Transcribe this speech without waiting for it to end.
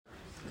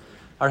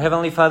Our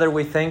Heavenly Father,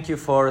 we thank you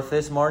for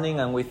this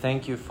morning and we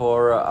thank you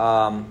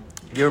for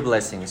your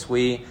blessings.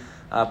 We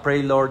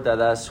pray, Lord, that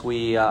as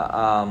we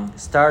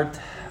start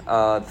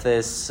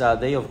this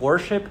day of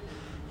worship,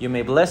 you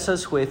may bless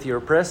us with your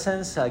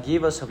presence,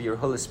 give us of your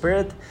Holy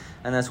Spirit,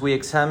 and as we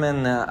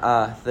examine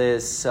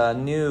this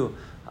new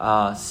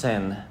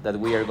sin that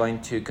we are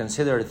going to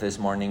consider this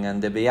morning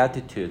and the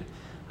beatitude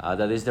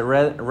that is the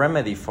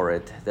remedy for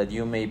it, that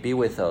you may be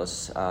with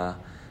us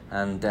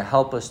and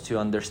help us to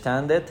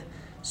understand it,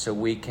 so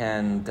we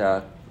can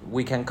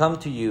come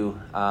to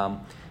you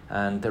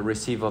and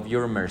receive of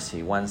your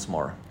mercy once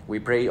more. We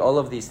pray all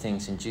of these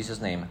things in Jesus'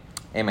 name.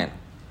 Amen.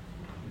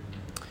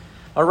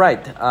 All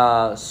right.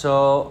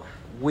 So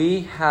we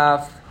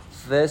have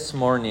this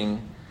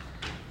morning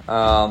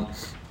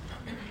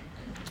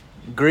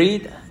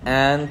greed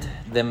and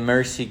the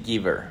mercy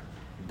giver.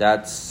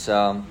 That's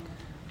 1,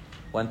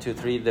 2,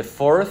 3, the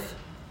fourth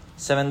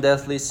 7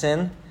 deadly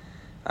sin,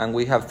 and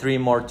we have 3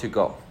 more to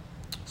go.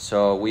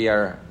 So we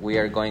are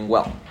going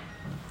well.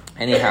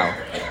 Anyhow,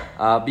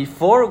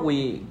 before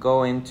we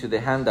go into the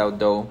handout,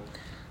 though,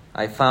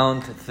 I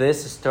found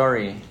this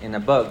story in a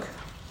book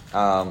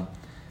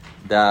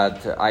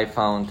that I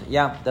found.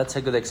 Yeah, that's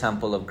a good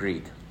example of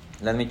greed.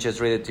 Let me just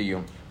read it to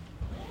you.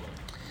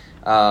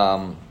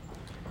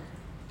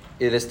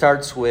 It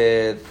starts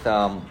with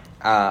a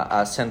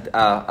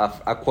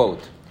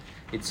quote.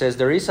 It says,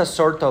 "There is a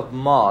sort of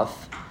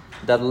moth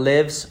that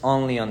lives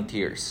only on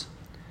tears.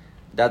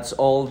 That's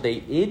all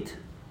they eat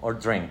or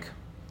drink."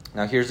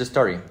 Now here's the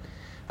story.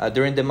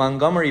 During the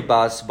Montgomery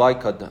bus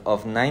boycott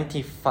of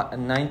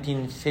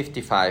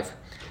 1955,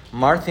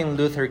 Martin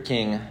Luther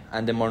King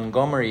and the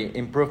Montgomery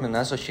Improvement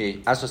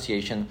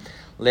Association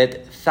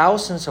led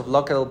thousands of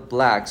local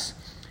blacks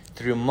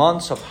through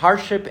months of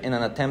hardship in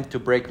an attempt to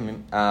break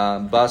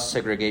bus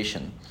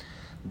segregation.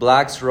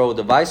 Blacks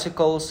rode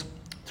bicycles,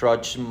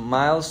 trudged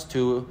miles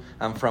to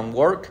and from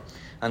work,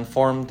 and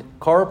formed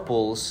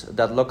carpools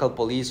that local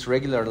police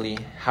regularly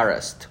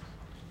harassed.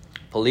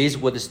 Police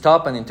would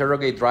stop and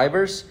interrogate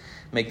drivers,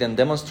 make them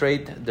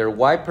demonstrate their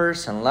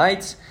wipers and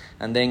lights,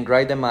 and then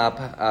grade them up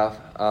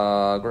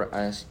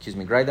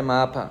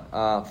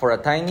for a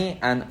tiny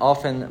and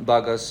often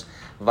bogus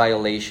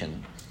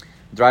violation.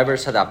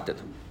 Drivers adapted.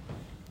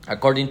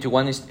 According to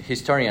one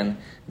historian,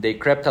 they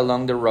crept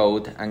along the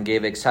road and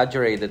gave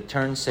exaggerated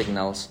turn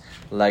signals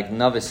like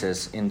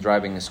novices in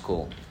driving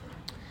school.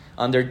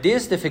 Under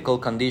these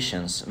difficult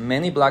conditions,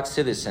 many black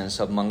citizens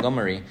of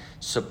Montgomery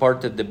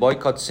supported the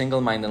boycott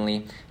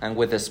single-mindedly and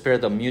with a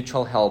spirit of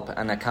mutual help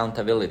and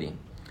accountability.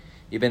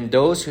 Even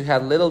those who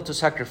had little to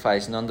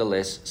sacrifice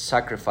nonetheless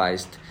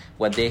sacrificed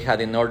what they had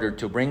in order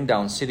to bring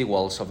down city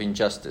walls of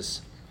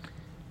injustice.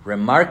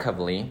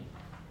 Remarkably,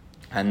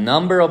 a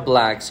number of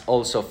blacks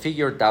also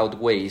figured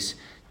out ways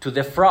to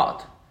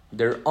defraud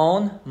their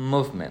own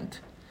movement.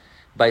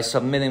 By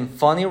submitting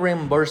phony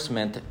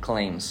reimbursement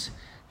claims,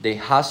 they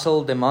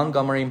hustled the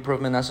Montgomery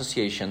Improvement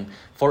Association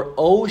for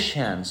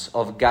oceans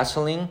of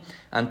gasoline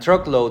and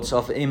truckloads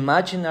of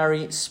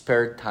imaginary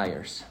spare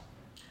tires.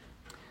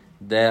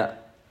 The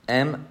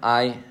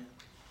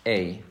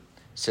MIA,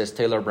 says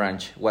Taylor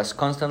Branch, was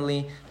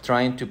constantly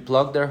trying to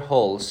plug their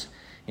holes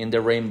in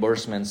the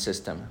reimbursement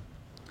system.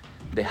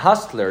 The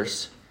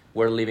hustlers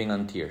were living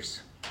on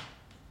tears,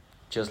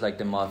 just like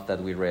the moth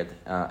that we read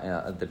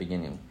at the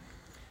beginning.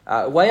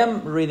 Why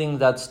I'm reading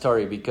that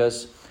story?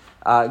 Because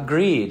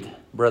greed,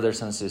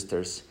 brothers and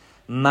sisters,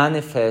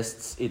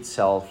 manifests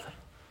itself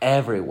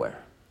everywhere.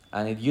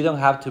 And you don't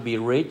have to be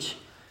rich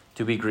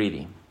to be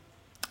greedy.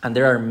 And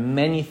there are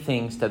many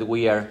things that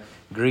we are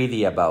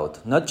greedy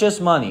about. Not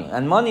just money.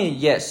 And money,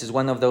 yes, is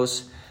one of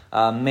those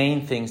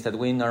main things that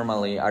we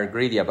normally are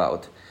greedy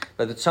about.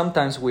 But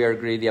sometimes we are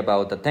greedy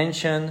about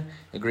attention,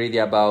 greedy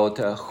about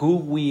who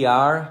we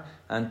are,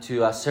 and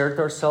to assert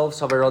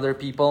ourselves over other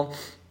people.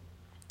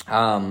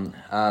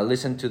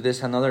 Listen to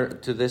this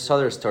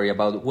other story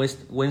about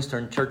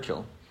Winston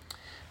Churchill.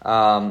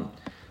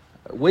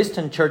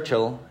 Winston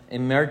Churchill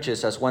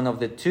emerges as one of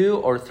the 2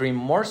 or 3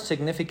 more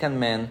significant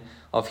men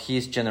of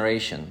his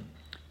generation.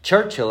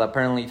 Churchill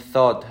apparently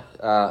thought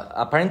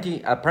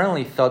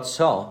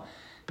so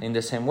in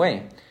the same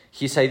way.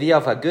 His idea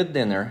of a good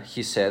dinner,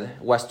 he said,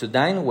 was to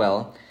dine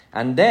well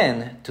and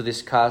then to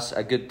discuss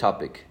a good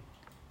topic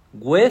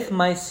with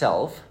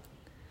myself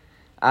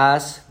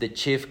as the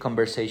chief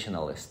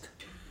conversationalist.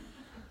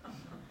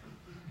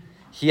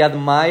 He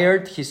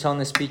admired his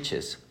own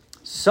speeches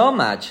so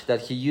much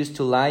that he used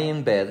to lie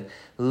in bed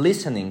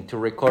listening to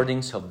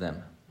recordings of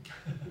them.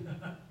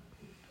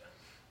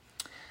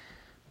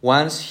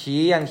 Once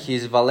he and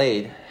his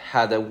valet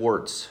had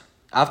words.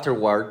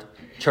 Afterward,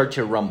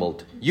 Churchill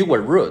rumbled, "You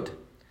were rude."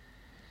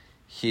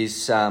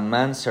 His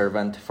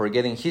manservant,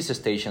 forgetting his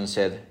station,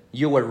 said,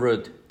 "You were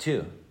rude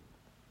too."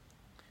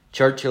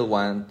 Churchill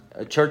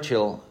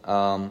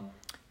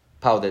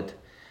pouted.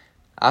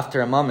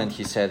 After a moment,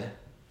 he said,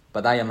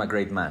 "But I am a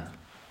great man."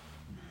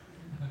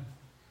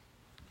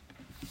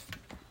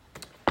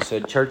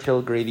 So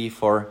Churchill, greedy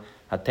for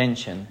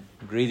attention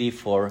greedy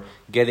for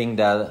getting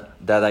that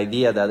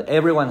idea that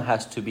everyone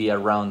has to be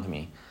around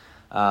me.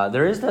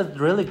 There is that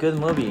really good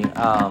movie,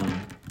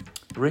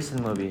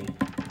 recent movie.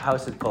 How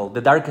is it called?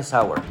 The Darkest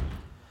Hour.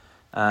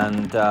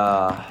 And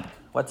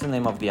what's the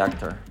name of the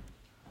actor?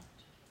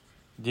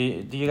 Do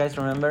you guys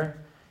remember?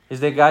 It's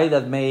the guy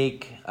that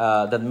made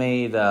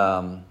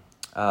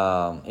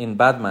in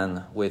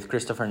Batman with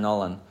Christopher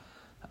Nolan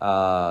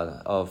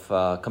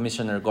of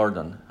Commissioner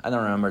Gordon. I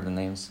don't remember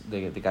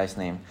the guy's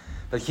name,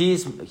 but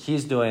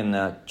he's doing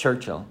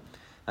Churchill,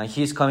 and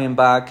he's coming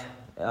back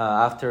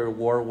after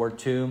World War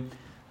II,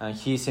 and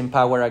he's in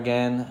power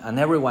again, and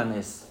everyone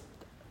is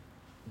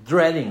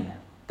dreading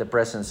the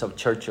presence of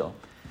Churchill.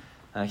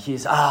 And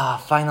he's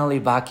finally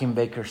back in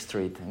Baker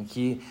Street, and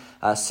he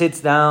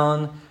sits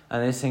down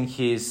and is in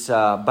his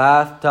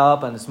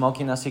bathtub and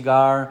smoking a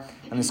cigar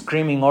and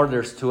screaming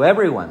orders to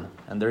everyone.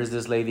 And there is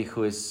this lady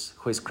who is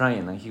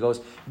crying, and he goes,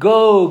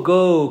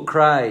 "Go,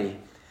 cry!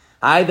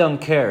 I don't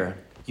care.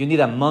 You need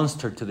a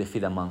monster to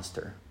defeat a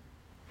monster."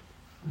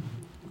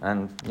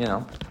 And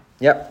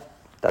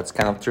that's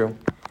kind of true.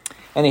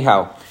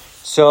 Anyhow,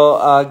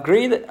 so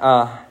greed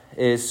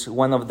is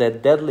one of the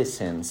deadly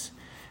sins,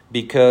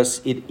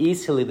 because it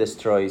easily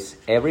destroys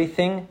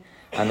everything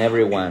and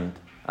everyone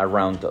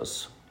around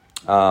us.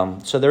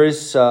 So there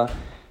is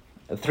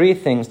 3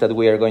 things that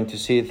we are going to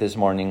see this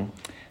morning.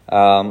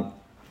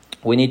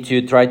 We need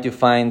to try to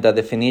find the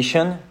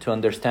definition to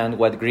understand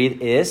what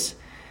greed is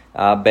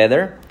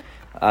better.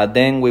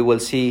 Then we will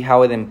see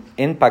how it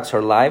impacts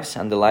our lives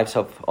and the lives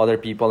of other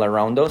people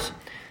around us.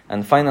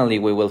 And finally,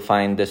 we will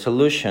find the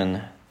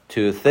solution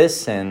to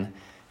this sin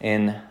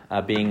in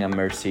being a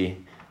mercy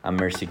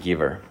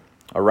giver.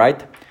 All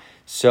right?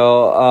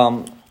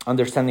 So,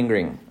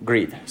 understanding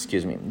greed.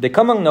 The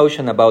common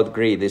notion about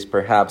greed is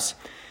perhaps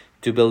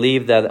to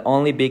believe that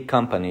only big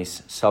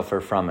companies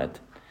suffer from it.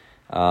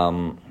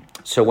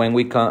 So when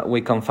we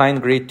confine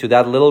greed to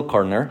that little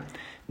corner,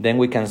 then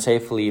we can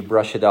safely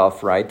brush it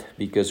off, right?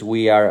 Because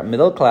we are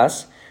middle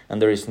class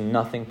and there is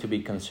nothing to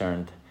be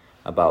concerned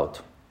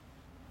about.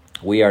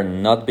 We are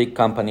not big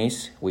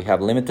companies, we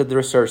have limited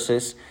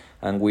resources,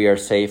 and we are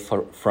safe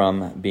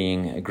from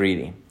being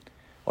greedy.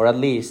 Or at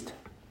least,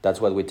 that's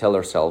what we tell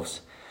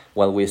ourselves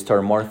while we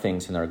store more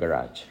things in our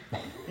garage.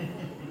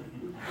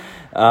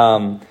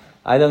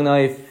 I don't know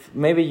if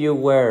maybe you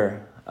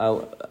were,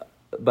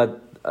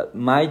 but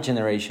my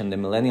generation, the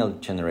millennial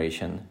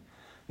generation,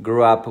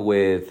 grew up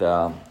with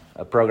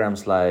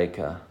programs like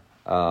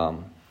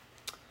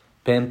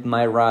Pimp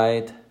My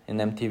Ride in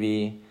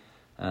MTV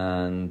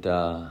and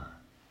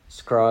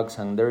Scruggs,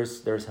 and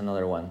there's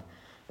another one.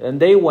 And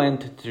they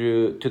went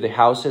to the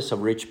houses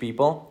of rich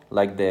people,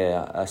 like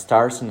the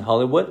stars in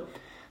Hollywood.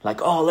 Like,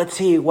 let's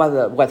see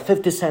what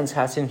 50 Cent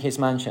has in his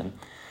mansion.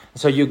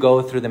 So you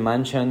go through the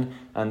mansion,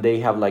 and they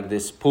have like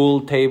this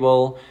pool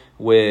table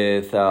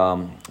with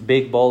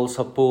big balls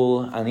of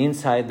pool, and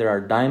inside there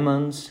are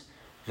diamonds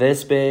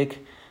this big,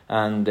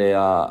 and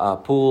the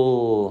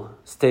pool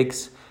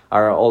sticks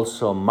are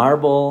also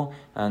marble,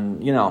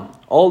 and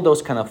all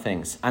those kind of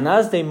things. And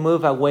as they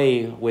move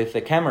away with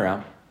the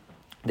camera,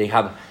 they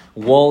have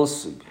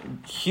walls,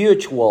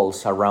 huge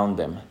walls around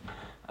them.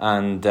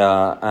 And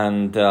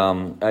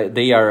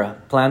they are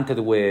planted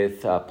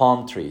with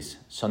palm trees,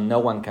 so no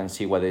one can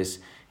see what is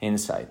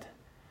inside,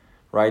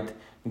 right?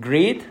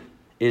 Greed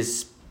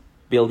is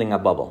building a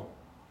bubble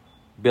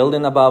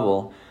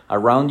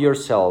around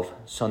yourself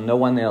so no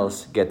one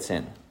else gets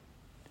in.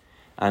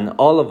 And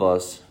all of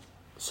us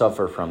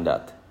suffer from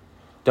that.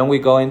 Don't we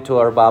go into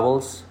our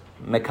bubbles,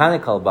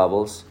 mechanical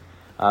bubbles,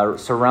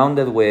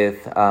 surrounded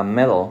with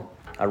metal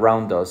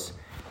around us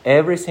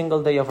every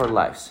single day of our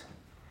lives?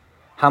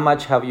 How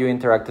much have you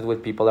interacted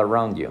with people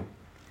around you?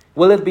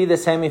 Will it be the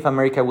same if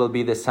America will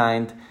be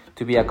designed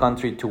to be a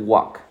country to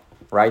walk,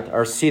 right?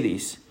 Our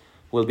cities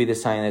will be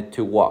designed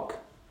to walk.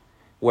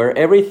 Where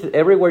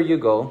everywhere you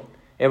go,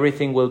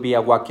 everything will be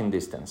a walking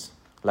distance,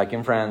 like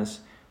in France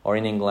or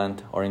in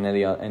England or in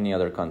any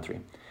other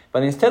country.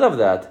 But instead of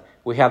that,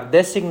 we have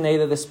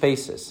designated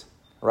spaces,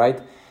 right?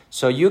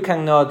 So you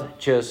cannot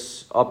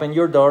just open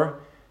your door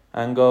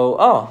and go,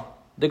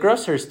 the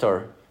grocery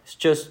store is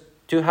just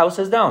 2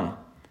 houses down.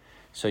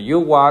 So you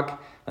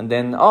walk, and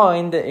then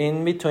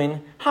in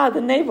between, the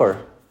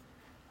neighbor.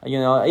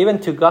 Even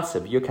to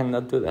gossip, you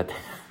cannot do that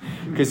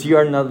because you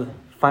are not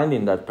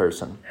finding that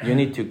person. You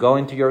need to go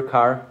into your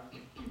car,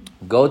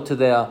 go to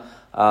the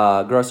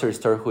grocery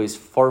store, who is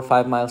 4 or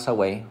 5 miles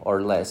away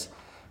or less,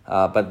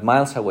 but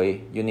miles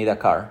away. You need a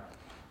car,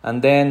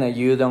 and then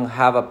you don't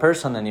have a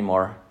person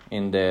anymore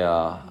in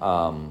the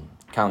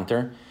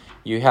counter.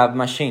 You have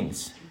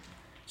machines.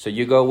 So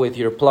you go with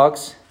your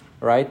plugs,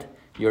 right?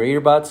 Your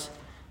earbuds.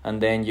 And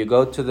then you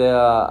go to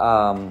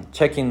the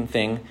check-in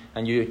thing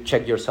and you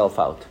check yourself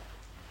out.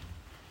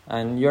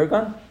 And you're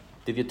gone.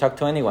 Did you talk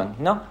to anyone?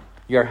 No.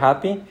 You're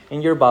happy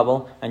in your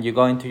bubble and you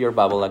go into your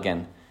bubble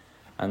again.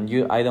 And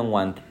I don't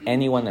want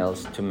anyone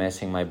else to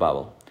mess in my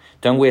bubble.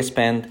 Don't we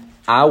spend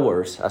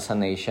hours as a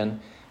nation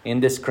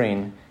in the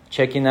screen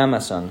checking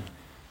Amazon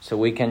so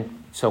we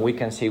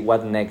can see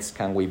what next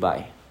can we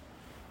buy?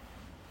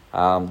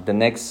 the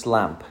next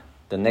lamp,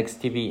 the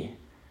next TV.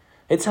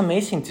 It's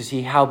amazing to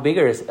see how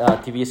bigger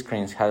TV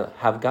screens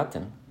have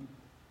gotten,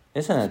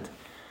 isn't it?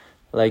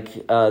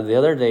 Like the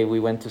other day we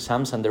went to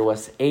Sam's and there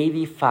was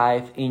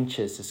 85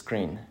 inches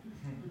screen.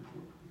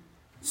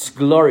 It's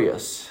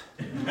glorious.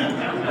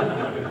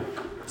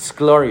 It's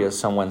glorious,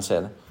 someone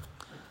said.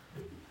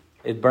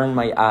 It burned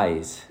my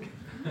eyes.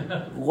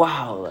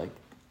 Wow, like,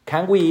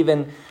 can we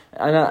even...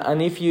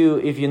 And if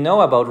you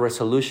know about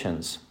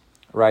resolutions,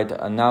 right?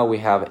 And now we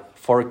have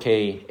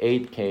 4K,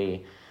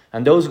 8K,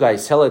 and those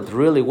guys sell it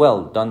really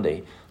well, don't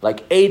they?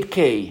 Like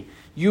 8K,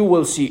 you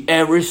will see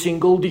every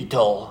single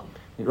detail,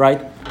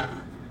 right?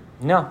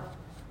 No,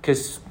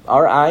 because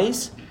our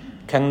eyes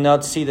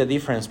cannot see the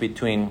difference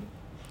between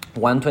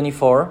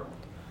 124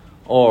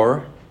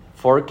 or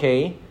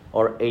 4K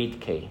or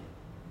 8K.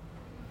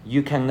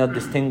 You cannot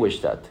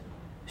distinguish that.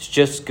 It's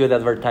just good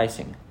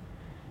advertising.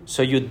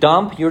 So you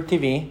dump your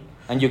TV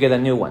and you get a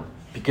new one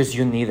because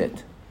you need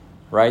it,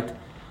 right?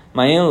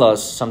 My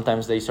in-laws,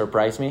 sometimes they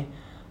surprise me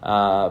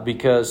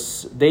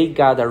because they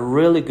got a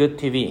really good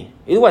TV.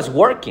 It was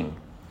working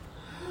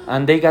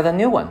and they got a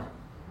new one.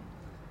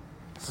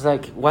 It's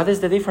like, what is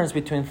the difference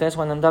between this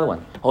one and that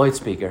one? Oh, it's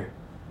bigger.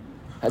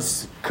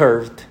 It's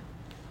curved,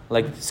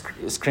 like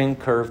screen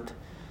curved.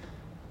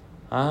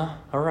 All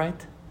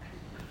right.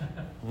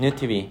 New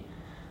TV.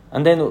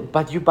 And then,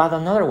 but you bought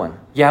another one.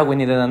 Yeah, we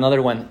needed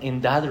another one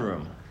in that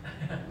room.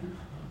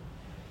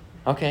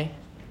 Okay.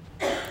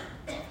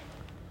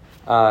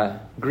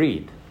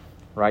 Greed,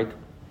 right?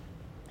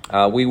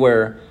 We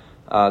were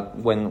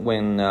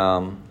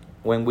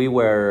when we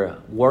were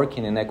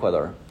working in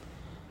Ecuador.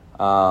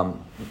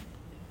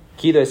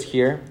 Quito is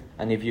here,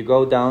 and if you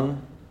go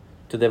down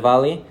to the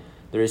valley,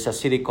 there is a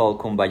city called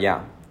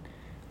Cumbaya.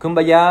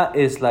 Cumbaya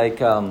is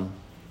like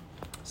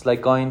it's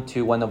like going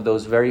to one of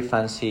those very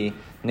fancy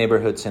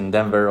neighborhoods in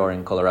Denver or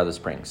in Colorado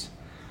Springs.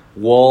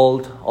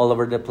 Walled all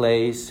over the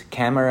place,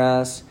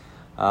 cameras,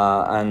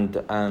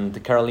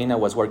 and Carolina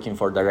was working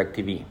for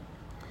DirecTV.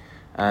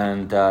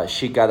 And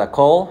she got a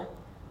call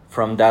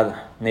from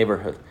that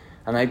neighborhood.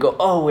 And I go,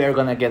 oh, we are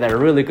going to get a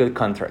really good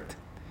contract.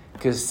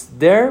 Because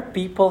there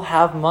people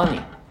have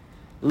money.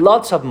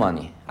 Lots of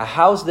money. A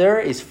house there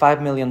is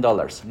 $5 million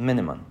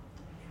minimum.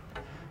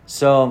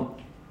 So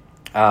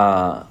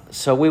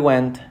we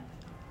went,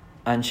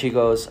 and she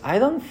goes, I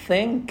don't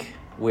think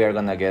we are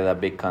going to get a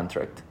big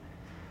contract.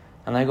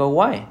 And I go,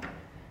 why?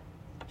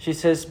 She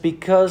says,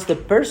 because the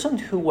person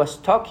who was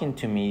talking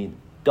to me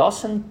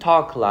doesn't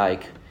talk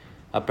like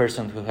a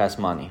person who has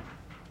money.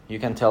 You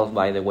can tell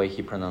by the way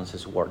he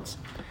pronounces words.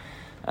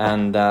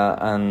 And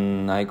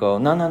I go,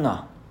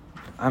 no.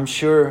 I'm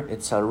sure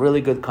it's a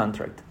really good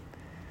contract.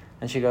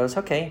 And she goes,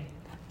 okay.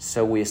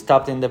 So we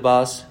stopped in the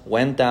bus,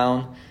 went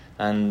down,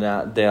 and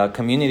the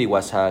community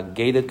was a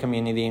gated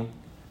community,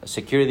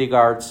 security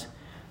guards,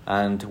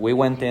 and we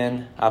went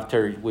in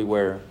after we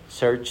were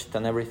searched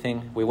and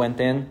everything. We went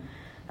in,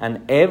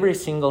 and every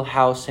single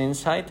house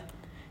inside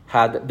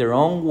had their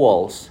own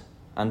walls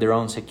and their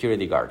own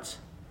security guards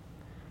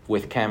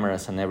with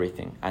cameras and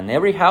everything. And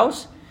every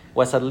house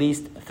was at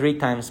least 3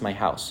 times my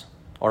house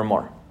or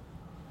more.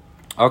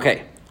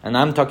 Okay, and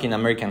I'm talking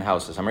American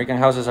houses. American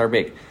houses are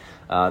big.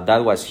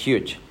 That was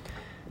huge.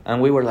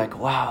 And we were like,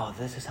 wow,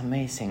 this is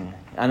amazing.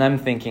 And I'm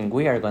thinking,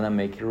 we are going to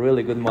make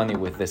really good money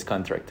with this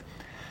contract.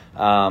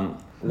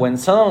 When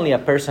suddenly a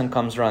person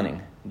comes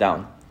running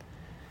down,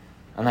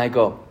 and I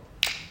go,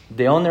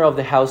 the owner of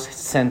the house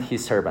sent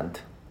his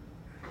servant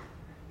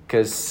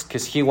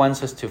because he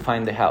wants us to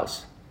find the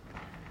house.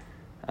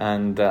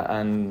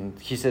 And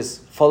he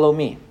says, follow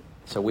me.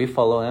 So we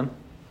follow him,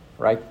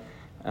 right?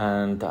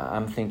 And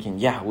I'm thinking,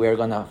 yeah, we are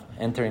going to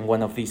enter in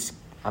one of these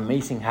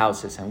amazing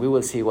houses and we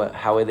will see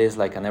how it is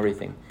like and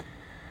everything.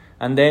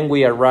 And then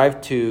we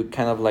arrived to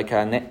kind of like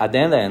a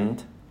dead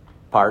end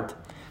part.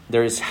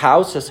 There is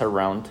houses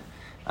around,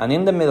 and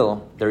in the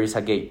middle there is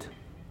a gate,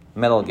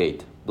 metal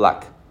gate,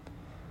 black.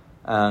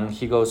 And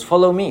he goes,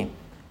 follow me.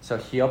 So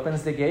he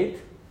opens the gate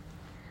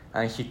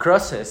and he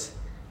crosses,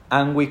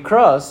 and we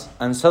cross,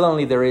 and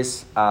suddenly there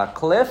is a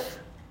cliff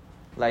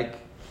like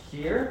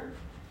here,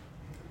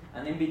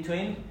 and in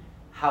between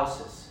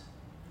houses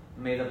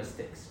made of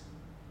sticks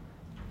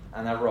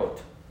and a road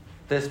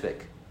this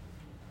big.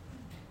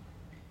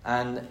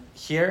 And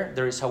here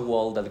there is a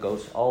wall that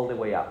goes all the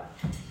way up.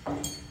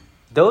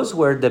 Those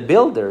were the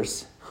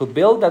builders who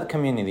built that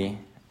community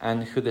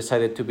and who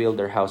decided to build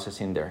their houses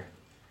in there.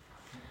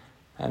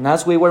 And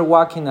as we were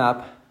walking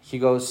up, he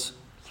goes,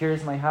 here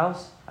is my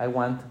house. I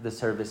want the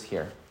service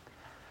here.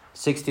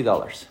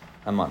 $60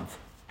 a month.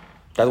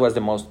 That was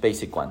the most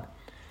basic one.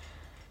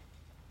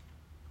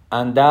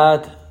 And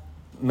that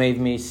made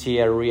me see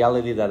a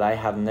reality that I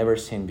have never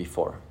seen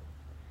before.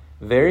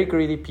 Very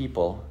greedy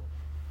people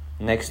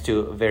next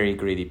to very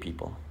greedy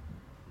people.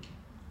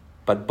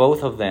 But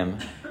both of them,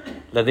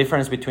 the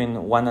difference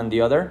between one and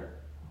the other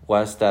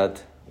was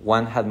that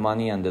one had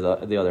money and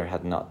the other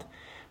had not.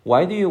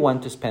 Why do you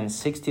want to spend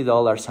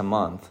 $60 a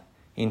month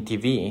in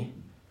TV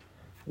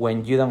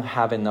when you don't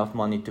have enough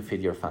money to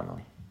feed your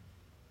family?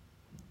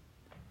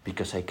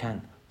 Because I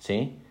can.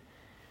 See?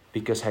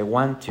 Because I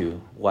want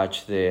to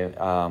watch the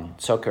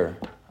soccer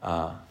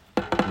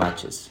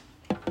matches.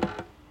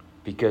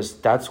 Because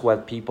that's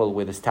what people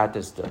with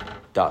status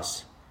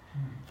does.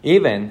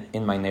 Even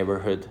in my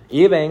neighborhood.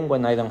 Even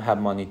when I don't have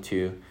money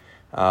to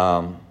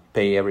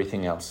pay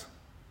everything else.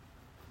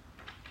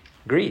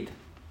 Greed.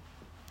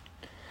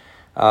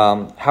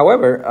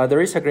 However,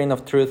 there is a grain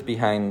of truth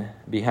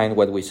behind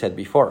what we said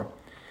before.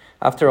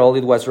 After all,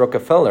 it was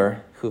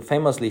Rockefeller who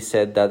famously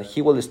said that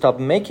he will stop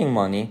making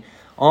money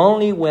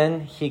only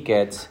when he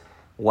gets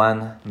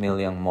 1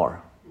 million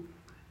more.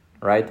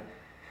 Right?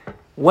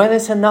 When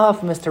is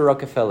enough, Mr.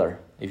 Rockefeller?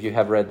 If you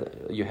have read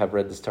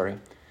the story.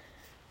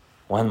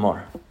 One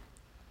more.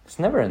 It's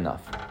never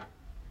enough.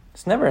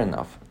 It's never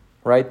enough,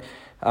 right?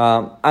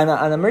 And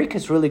America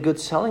is really good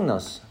selling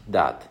us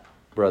that,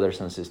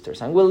 brothers and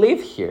sisters. And we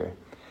live here.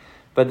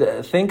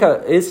 But think,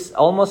 it's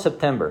almost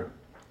September.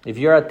 If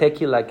you're a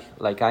techie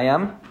like I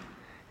am,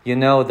 you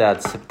know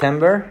that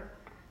September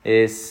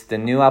is the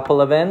new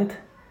Apple event.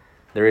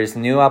 There is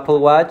new Apple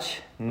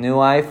Watch, new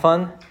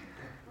iPhone,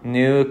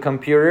 new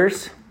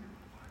computers,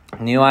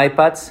 new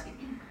iPads.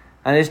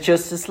 And it's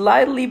just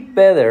slightly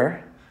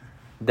better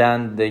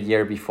than the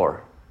year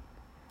before.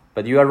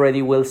 But you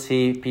already will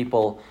see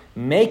people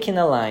making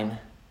a line,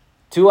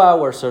 2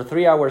 hours or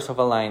 3 hours of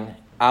a line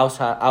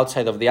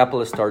outside of the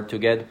Apple store to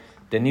get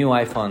the new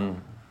iPhone,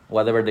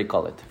 whatever they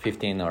call it,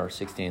 15 or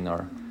 16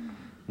 or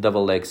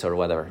double X or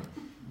whatever.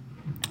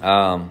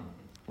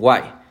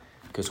 Why?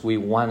 Because we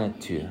wanted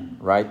to,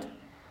 right?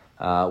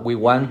 We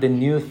want the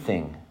new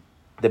thing,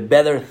 the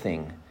better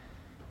thing.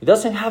 It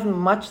doesn't have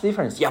much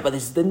difference. Yeah, but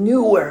it's the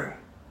newer,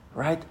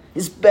 right?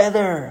 It's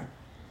better.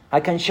 I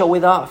can show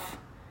it off.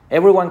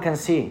 Everyone can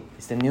see.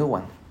 It's the new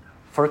one.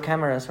 4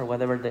 cameras or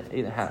whatever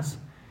it has,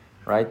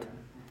 right?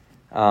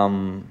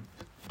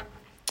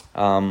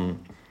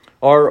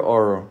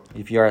 Or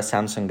if you're a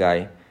Samsung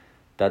guy,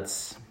 that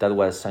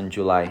was in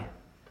July.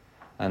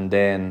 And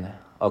then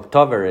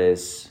October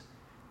is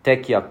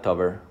Techie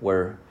October,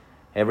 where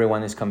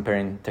everyone is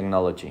comparing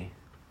technology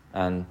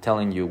and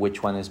telling you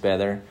which one is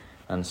better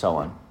and so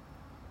on.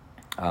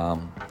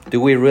 Do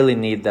we really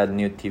need that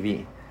new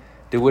TV?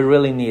 Do we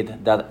really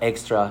need that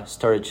extra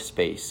storage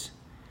space?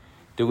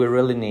 Do we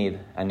really need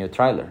a new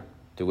trailer?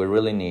 Do we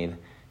really need,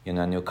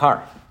 a new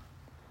car?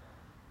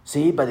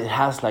 See, but it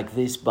has like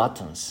these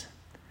buttons.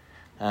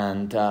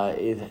 And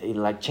it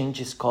like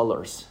changes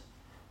colors.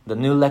 The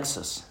new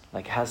Lexus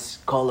like has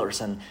colors.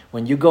 And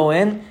when you go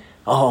in,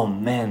 oh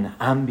man,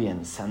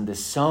 ambience and the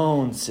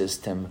sound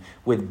system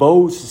with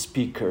Bose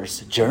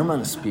speakers,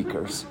 German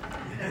speakers,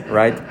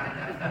 right?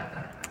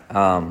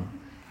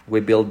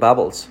 We build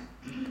bubbles.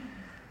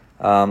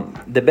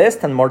 The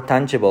best and more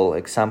tangible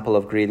example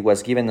of greed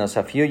was given us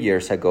a few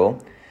years ago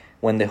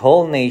when the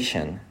whole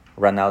nation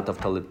ran out of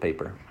toilet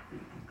paper.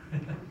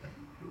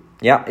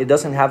 Yeah, it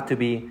doesn't have to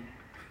be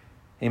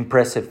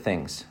impressive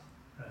things.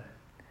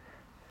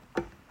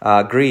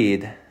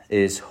 Greed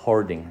is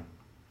hoarding.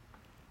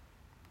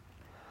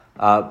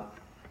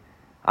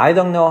 I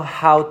don't know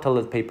how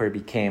toilet paper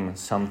became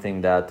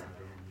something that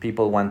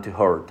people want to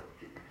hoard.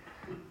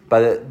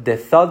 But the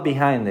thought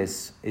behind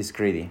this is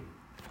greedy.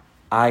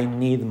 I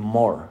need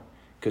more.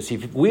 Because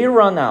if we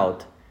run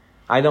out,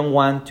 I don't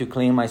want to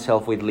clean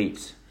myself with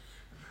leaves.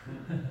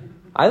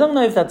 I don't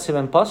know if that's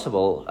even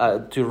possible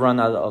to run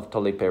out of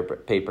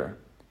toilet paper.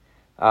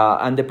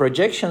 And the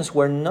projections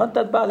were not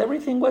that bad.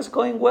 Everything was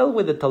going well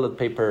with the toilet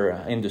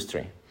paper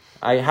industry.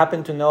 I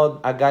happen to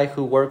know a guy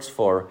who works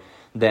for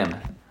them.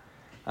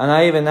 And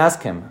I even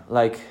asked him,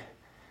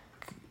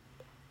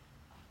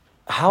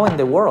 how in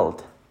the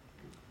world?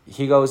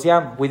 He goes,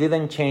 yeah, we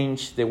didn't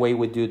change the way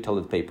we do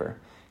toilet paper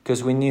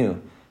because we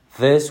knew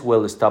this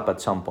will stop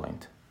at some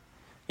point.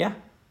 Yeah.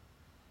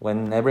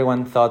 When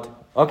everyone thought,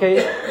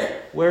 okay,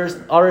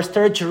 our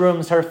storage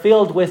rooms are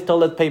filled with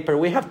toilet paper.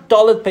 We have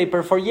toilet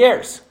paper for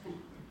years.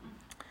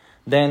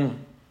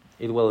 Then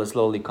it will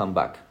slowly come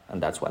back.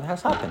 And that's what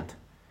has happened.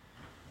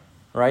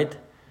 Right?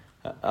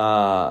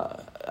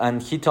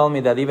 And he told me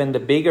that even the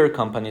bigger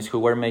companies who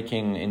were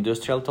making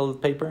industrial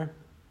toilet paper,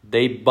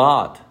 they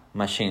bought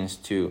machines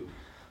to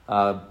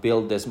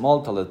build the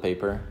small toilet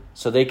paper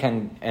so they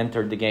can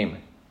enter the game.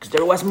 Because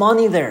there was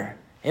money there.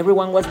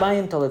 Everyone was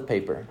buying toilet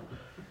paper.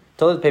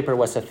 Toilet paper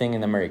was a thing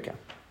in America.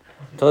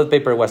 Toilet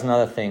paper was not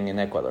a thing in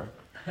Ecuador.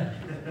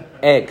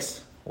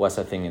 Eggs was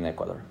a thing in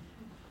Ecuador.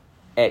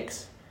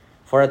 Eggs.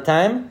 For a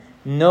time,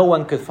 no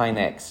one could find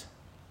eggs.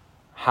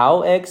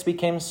 How eggs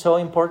became so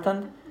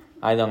important,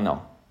 I don't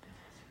know.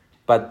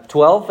 But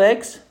 12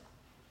 eggs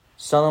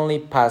suddenly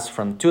passed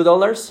from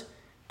 $2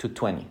 to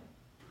 $20.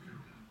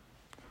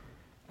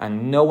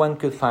 And no one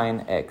could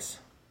find eggs.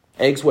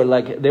 Eggs were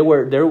like, they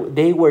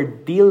were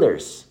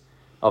dealers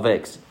of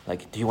eggs.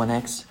 Like, do you want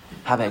eggs?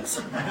 Have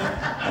eggs.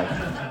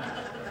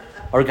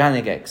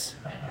 Organic eggs.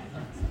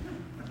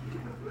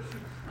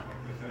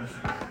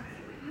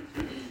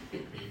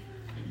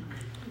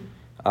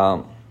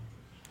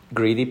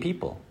 Greedy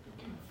people,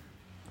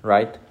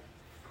 right?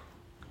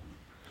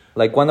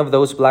 Like one of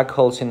those black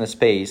holes in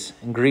space,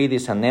 greed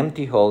is an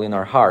empty hole in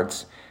our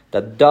hearts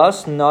that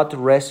does not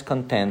rest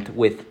content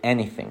with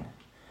anything.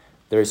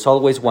 There is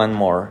always one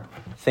more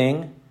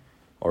thing,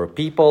 or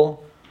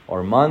people,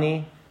 or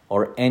money,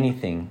 or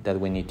anything that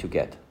we need to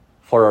get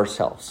for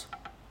ourselves.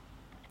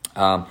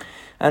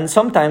 And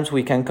sometimes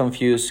we can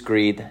confuse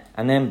greed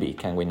and envy,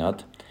 can we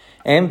not?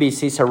 Envy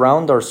sees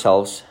around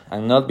ourselves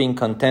and not being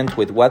content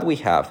with what we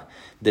have,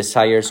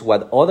 desires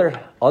what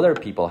other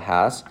people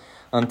has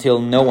until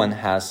no one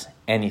has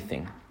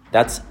anything.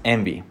 That's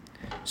envy.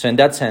 So in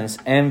that sense,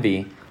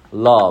 envy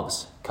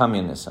loves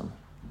communism,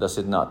 does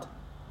it not?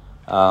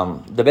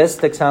 The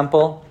best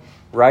example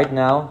right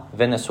now,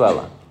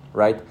 Venezuela,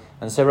 right?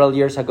 And several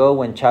years ago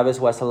when Chavez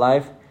was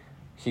alive,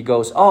 he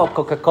goes, oh,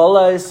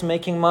 Coca-Cola is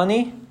making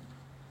money?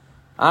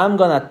 I'm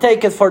going to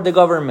take it for the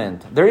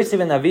government. There is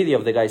even a video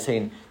of the guy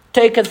saying,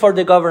 take it for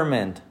the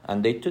government.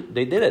 And they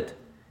did it.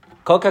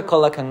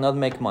 Coca-Cola cannot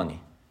make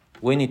money.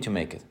 We need to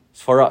make it.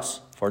 It's for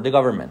us, for the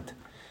government.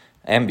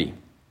 Envy.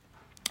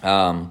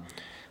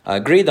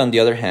 Greed, on the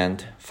other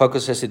hand,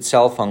 focuses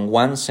itself on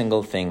one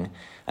single thing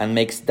and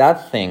makes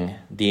that thing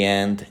the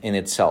end in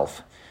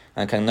itself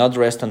and cannot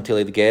rest until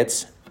it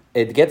gets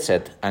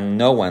it and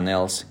no one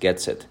else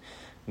gets it.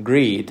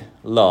 Greed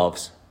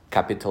loves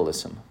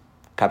capitalism.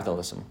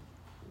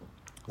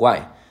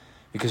 Why?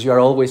 Because you are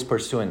always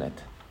pursuing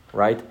it,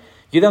 right?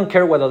 You don't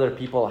care what other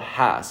people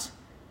has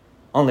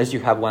unless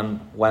you have one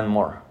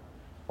more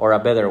or a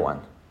better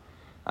one.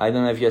 I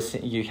don't know if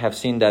you have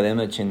seen that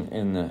image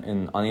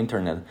on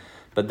internet,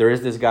 but there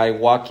is this guy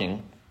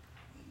walking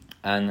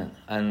and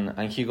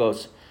he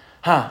goes,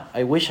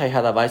 I wish I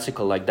had a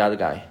bicycle like that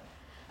guy.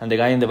 And the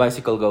guy in the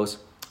bicycle goes,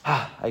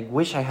 I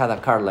wish I had a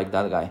car like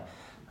that guy.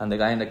 And the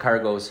guy in the car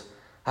goes,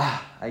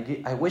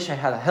 I wish I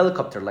had a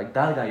helicopter like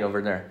that guy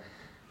over there.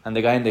 And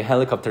the guy in the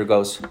helicopter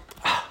goes,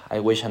 I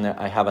wish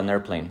I have an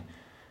airplane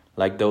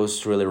like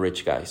those really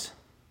rich guys.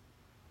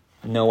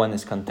 No one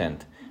is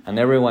content. And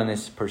everyone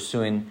is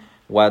pursuing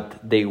what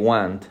they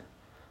want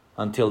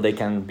until they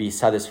can be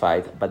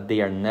satisfied, but they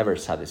are never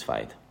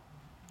satisfied.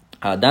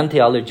 Dante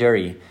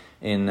Alighieri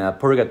in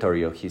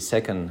Purgatorio, his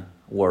second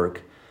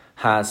work,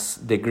 has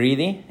the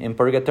greedy in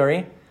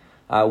Purgatory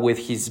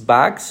with his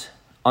backs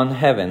on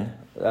heaven,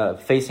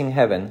 facing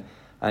heaven,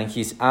 and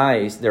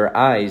their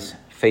eyes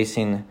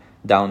facing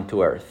down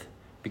to earth.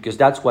 Because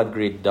that's what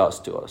greed does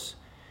to us.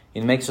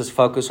 It makes us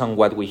focus on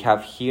what we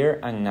have here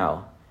and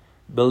now.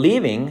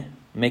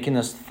 Making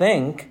us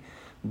think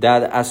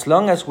that as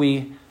long as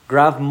we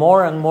grab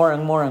more and more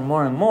and more and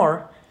more and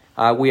more,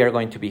 we are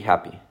going to be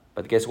happy.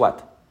 But guess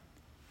what?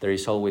 There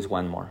is always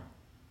one more.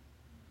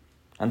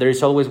 And there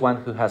is always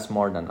one who has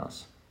more than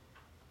us,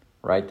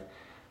 right?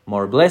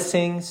 More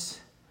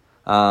blessings,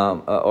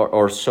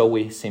 or so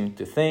we seem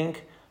to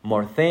think,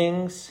 more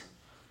things,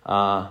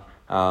 Why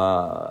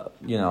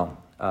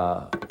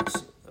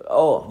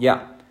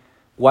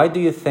do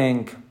you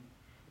think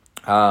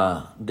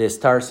the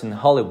stars in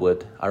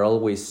Hollywood are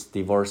always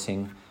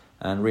divorcing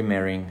and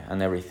remarrying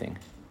and everything?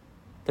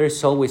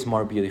 There's always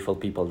more beautiful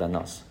people than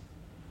us,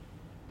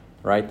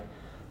 right?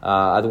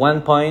 At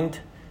one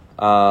point,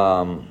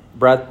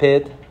 Brad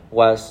Pitt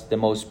was the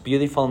most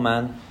beautiful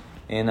man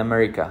in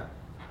America,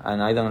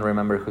 and I don't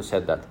remember who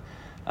said that.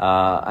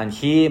 And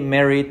he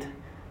married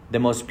the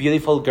most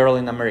beautiful girl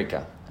in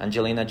America,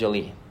 Angelina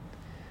Jolie.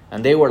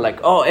 And they were like,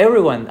 oh,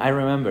 everyone, I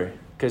remember,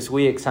 because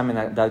we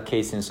examined that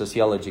case in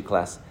sociology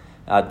class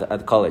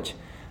at college.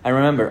 I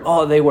remember,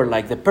 they were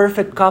like the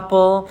perfect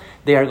couple.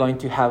 They are going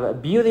to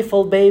have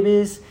beautiful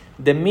babies.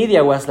 The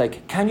media was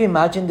like, can you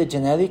imagine the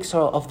genetics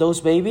of those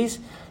babies?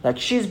 Like,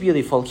 she's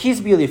beautiful, he's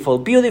beautiful,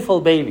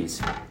 beautiful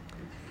babies.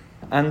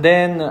 And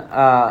then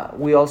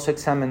we also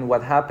examined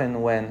what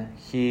happened when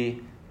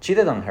he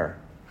cheated on her.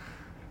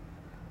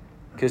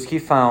 Because he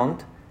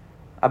found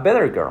a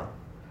better girl.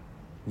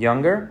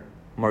 Younger,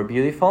 more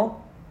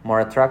beautiful,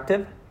 more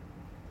attractive.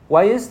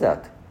 Why is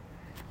that?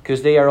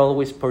 Because they are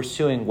always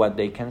pursuing what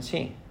they can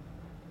see.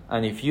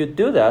 And if you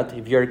do that,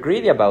 if you're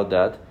greedy about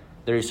that,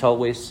 there is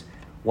always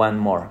one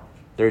more.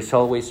 There is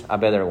always a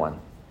better one.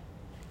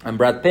 And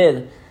Brad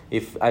Pitt,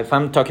 if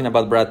I'm talking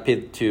about Brad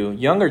Pitt to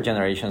younger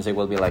generations, they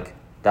will be like,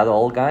 that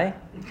old guy?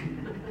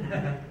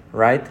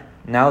 Right?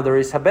 Now there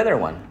is a better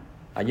one,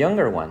 a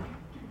younger one.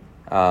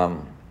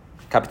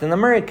 Captain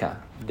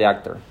America, the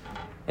actor.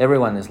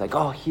 Everyone is like,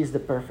 he's the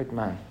perfect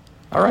man.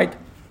 All right.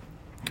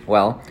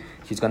 Well,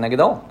 he's going to get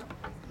old.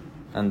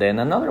 And then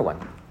another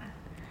one.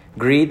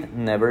 Greed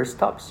never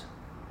stops.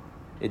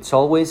 It's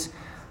always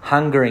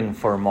hungering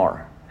for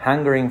more,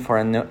 hungering for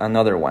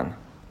another one.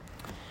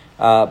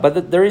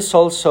 But there is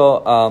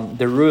also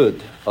the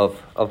root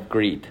of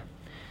greed.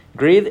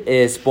 Greed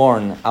is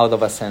born out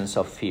of a sense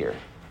of fear.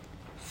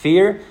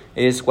 Fear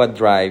is what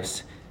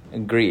drives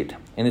greed.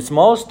 In its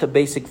most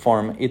basic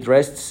form, it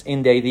rests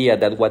in the idea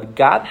that what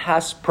God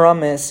has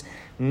promised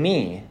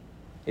me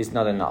is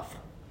not enough.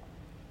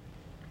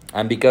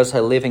 And because I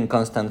live in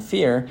constant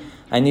fear,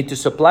 I need to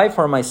supply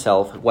for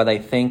myself what I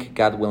think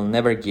God will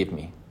never give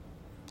me.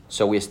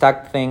 So we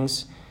stack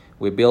things,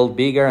 we build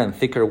bigger and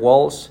thicker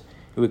walls,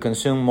 We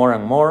consume more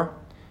and more.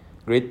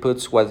 Greed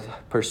puts what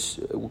it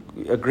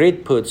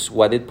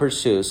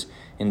pursues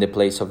in the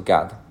place of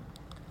God.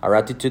 Our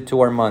attitude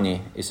toward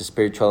money is a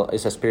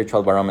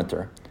spiritual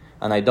barometer,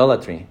 an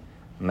idolatry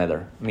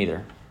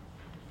meter.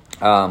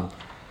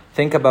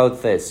 Think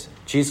about this.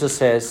 Jesus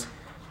says,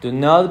 do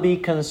not be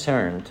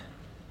concerned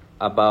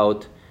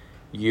about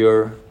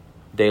your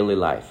daily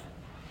life.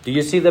 Do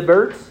you see the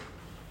birds?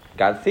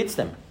 God feeds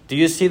them. Do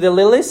you see the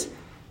lilies?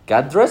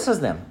 God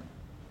dresses them.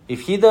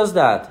 If He does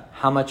that,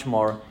 how much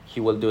more He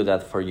will do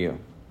that for you?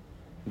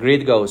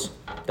 Greed goes,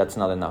 that's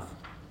not enough.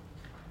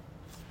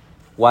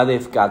 What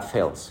if God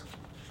fails?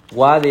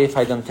 What if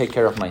I don't take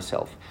care of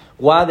myself?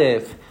 What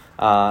if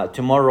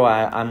tomorrow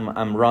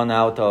I'm run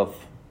out of,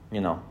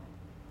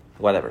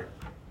 whatever.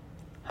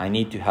 I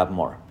need to have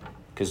more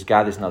because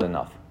God is not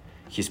enough.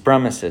 His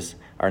promises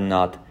are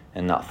not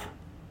enough.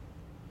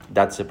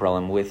 That's the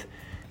problem with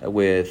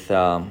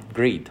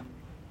greed.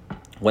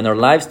 When our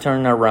lives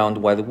turn around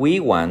what we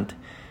want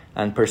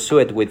and pursue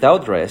it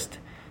without rest,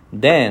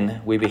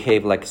 then we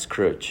behave like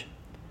Scrooge.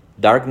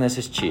 Darkness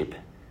is cheap,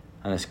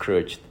 and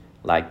Scrooge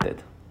liked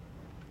it.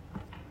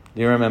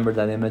 Do you remember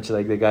that image?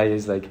 Like the guy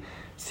is like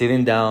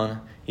sitting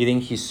down, eating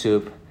his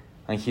soup,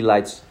 and he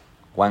lights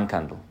one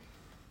candle.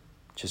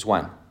 Just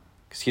one.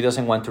 Because he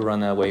doesn't want to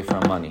run away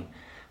from money.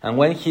 And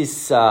when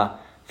his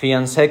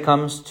fiancée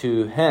comes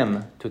to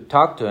him to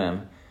talk to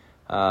him,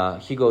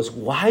 he goes,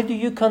 why do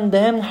you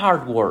condemn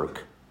hard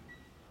work?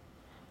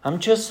 I'm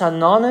just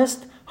an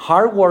honest,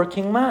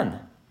 hard-working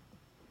man.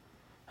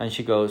 And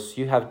she goes,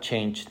 you have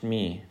changed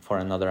me for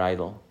another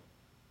idol.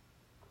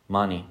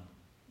 Money.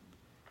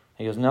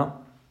 He goes,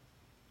 no,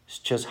 it's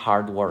just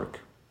hard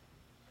work.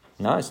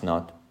 No, it's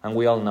not. And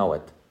we all know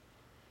it.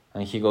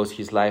 And he goes,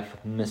 his life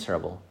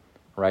miserable,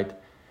 right?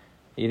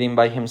 Eating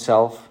by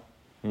himself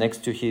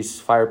next to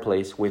his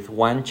fireplace with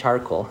one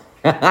charcoal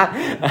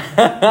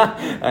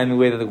and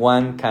with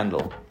one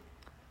candle.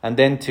 And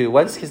then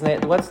what's his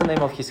name? What's the name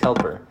of his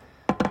helper?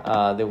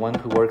 The one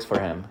who works for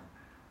him.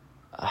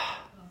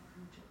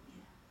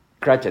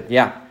 Cratchit,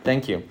 yeah,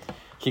 thank you.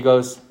 He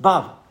goes,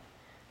 Bob,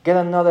 get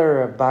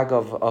another bag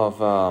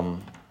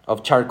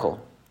of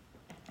charcoal.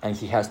 And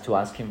he has to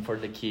ask him for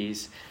the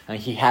keys. And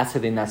he has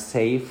it in a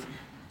safe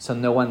so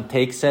no one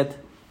takes it.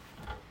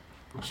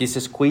 He's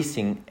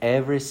squeezing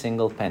every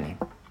single penny.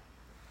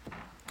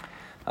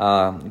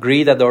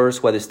 Greed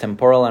adores what is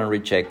temporal and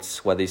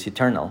rejects what is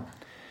eternal.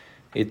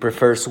 It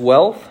prefers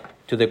wealth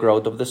to the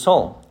growth of the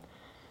soul,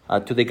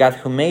 to the God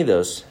who made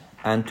us,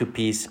 and to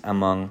peace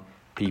among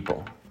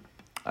people.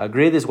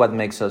 Greed is what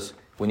makes us,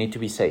 we need to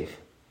be safe.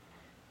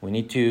 We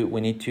need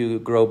to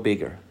grow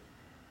bigger.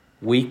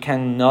 We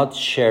cannot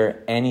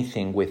share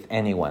anything with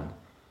anyone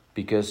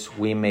because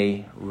we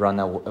may run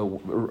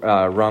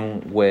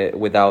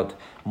without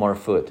more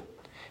food.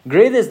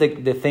 Greed is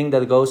the thing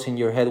that goes in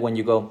your head when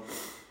you go,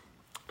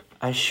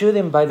 I should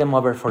invite them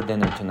over for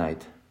dinner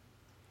tonight.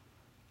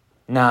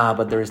 Nah,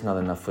 but there is not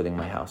enough food in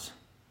my house.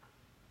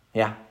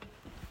 Yeah,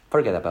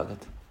 forget about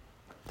it.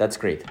 That's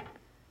greed.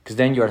 Because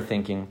then you are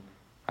thinking,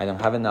 I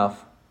don't have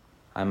enough.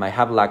 I might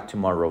have lack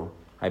tomorrow.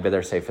 I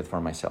better save it for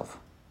myself.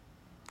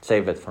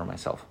 Save it for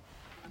myself.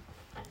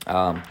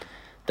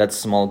 That's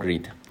small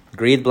greed.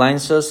 Greed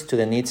blinds us to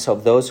the needs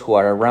of those who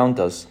are around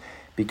us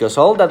because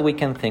all that we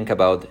can think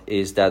about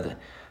is that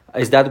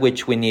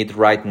which we need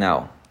right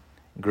now.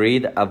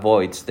 Greed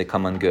avoids the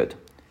common good.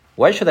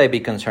 Why should I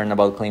be concerned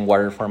about clean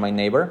water for my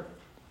neighbor?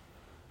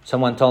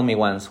 Someone told me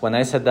once, when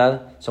I said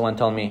that, someone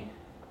told me,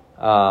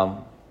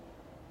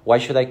 why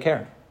should I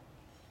care?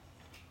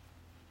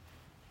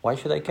 Why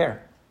should I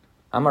care?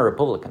 I'm a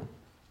Republican.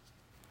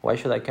 Why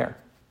should I care?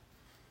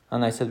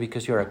 And I said,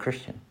 because you're a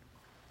Christian.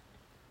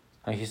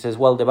 And he says,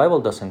 well, the Bible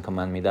doesn't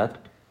command me that.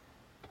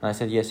 And I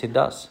said, yes, it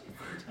does.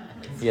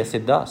 Yes,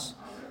 it does.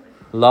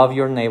 Love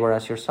your neighbor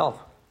as yourself.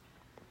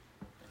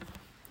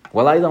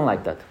 Well, I don't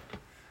like that.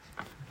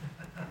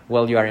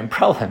 Well, you are in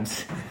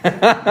problems.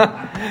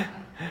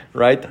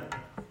 Right?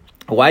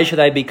 Why should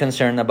I be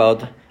concerned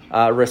about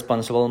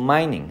responsible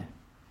mining?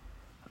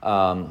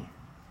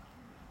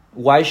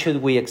 Why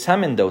should we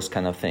examine those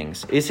kind of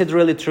things? Is it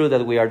really true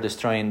that we are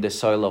destroying the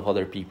soil of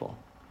other people?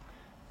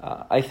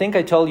 I think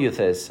I told you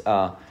this.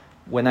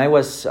 When I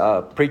was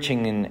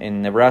preaching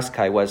in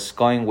Nebraska, I was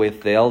going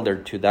with the elder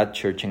to that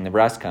church in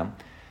Nebraska.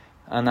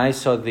 And I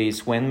saw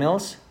these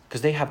windmills,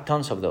 because they have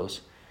tons of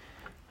those.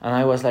 And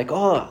I was like,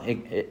 oh,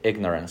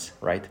 ignorance,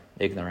 right?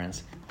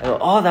 Ignorance. I go,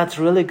 oh, that's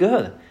really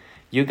good.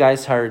 You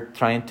guys are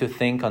trying to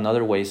think on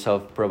other ways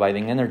of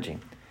providing energy.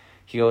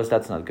 He goes,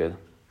 that's not good.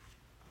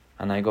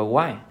 And I go,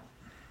 why?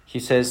 He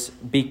says,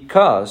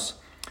 because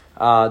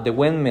the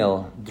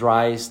windmill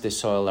dries the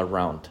soil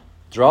around,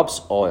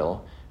 drops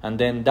oil, and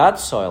then that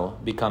soil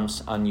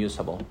becomes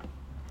unusable.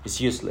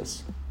 It's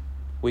useless.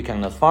 We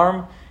cannot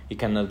farm. It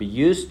cannot be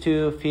used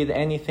to feed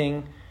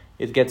anything.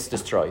 It gets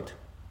destroyed.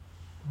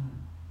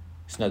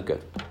 It's not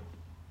good.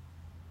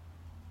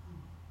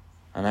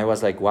 And I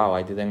was like, wow,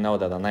 I didn't know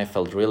that. And I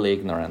felt really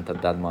ignorant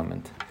at that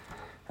moment.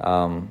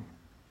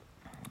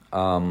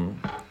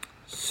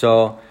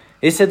 So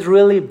Is it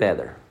really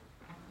better?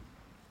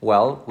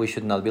 Well, we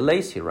should not be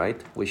lazy,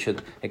 right? We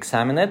should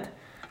examine it,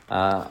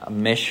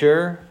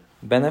 measure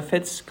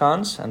benefits,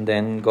 cons, and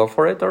then go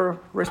for it or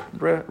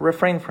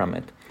refrain from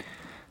it.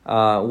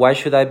 Why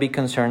should I be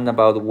concerned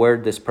about where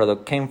this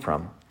product came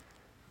from?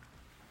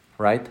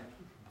 Right?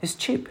 It's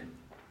cheap.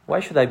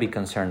 Why should I be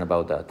concerned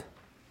about that?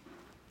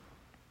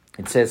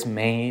 It says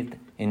made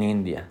in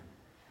India.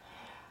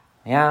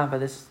 Yeah,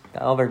 but it's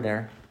over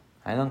there.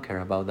 I don't care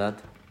about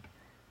that.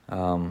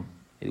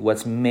 It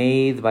was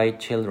made by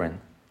children.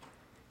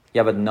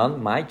 Yeah, but not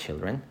my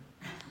children.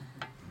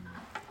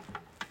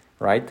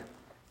 Right?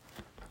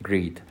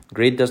 Greed.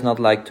 Greed does not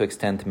like to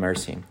extend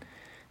mercy.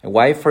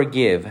 Why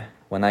forgive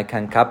when I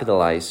can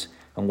capitalize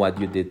on what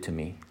you did to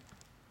me?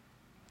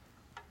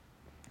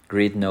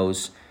 Greed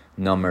knows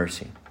no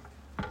mercy.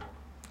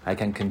 I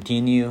can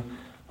continue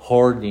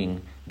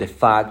hoarding the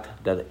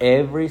fact that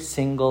every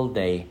single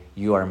day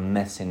you are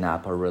messing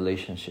up our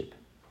relationship.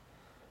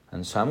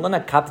 And so I'm going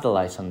to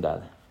capitalize on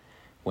that.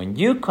 When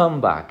you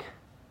come back,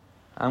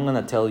 I'm going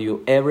to tell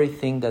you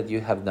everything that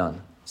you have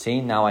done.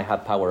 See, now I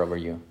have power over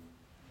you.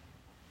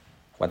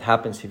 What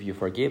happens if you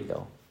forgive,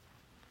 though?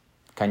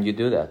 Can you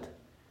do that?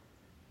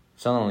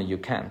 Suddenly you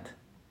can't,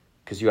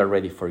 because you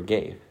already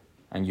forgave,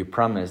 and you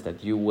promise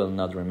that you will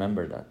not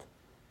remember that.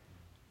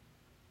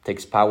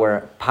 Takes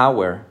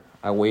power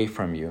away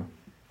from you,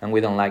 and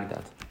we don't like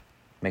that.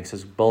 Makes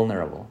us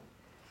vulnerable,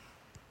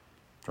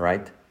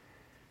 right?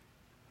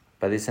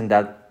 But isn't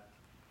that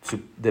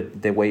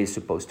the way it's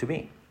supposed to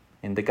be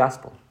in the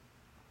gospel?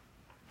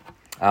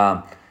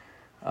 Les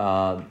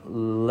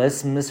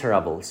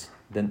Miserables,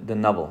 the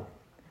novel.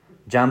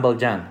 Jean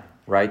Valjean,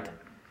 right?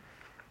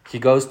 He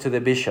goes to the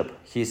bishop.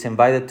 He's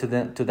invited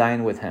to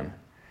dine with him.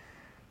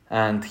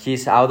 And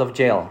he's out of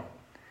jail.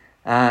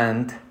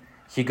 And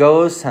he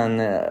goes and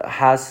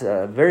has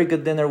a very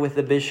good dinner with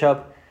the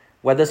bishop.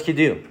 What does he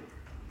do?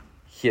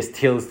 He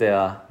steals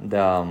no,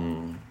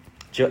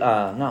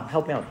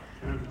 help me out.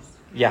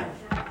 Yeah.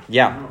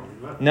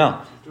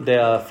 No,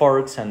 the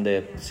forks and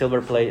the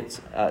silver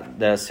plates,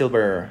 the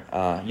silver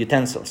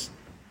utensils.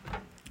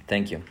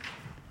 Thank you.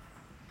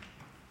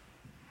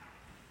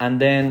 And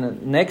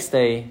then next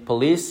day,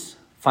 police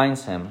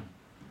finds him,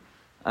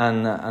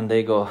 and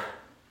they go,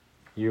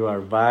 "You are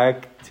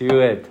back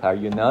to it, are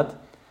you not?"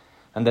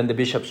 And then the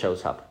bishop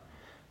shows up.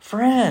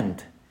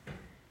 "Friend,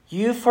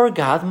 you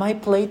forgot my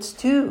plates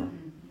too,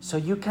 so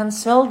you can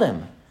sell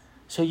them,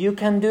 so you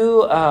can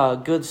do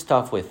good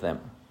stuff with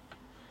them."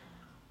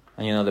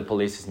 And the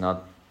police is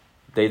not,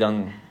 they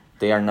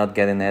are not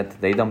getting it,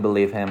 they don't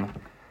believe him,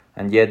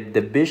 and yet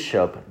the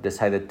bishop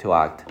decided to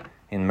act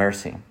in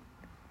mercy.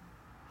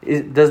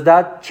 Does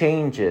that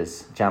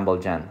changes Jean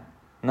Valjean?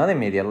 Not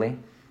immediately,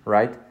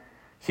 right?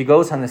 He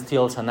goes and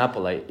steals an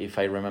apple, if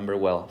I remember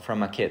well,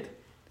 from a kid.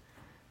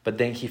 But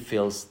then he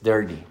feels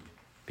dirty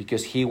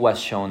because he was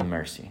shown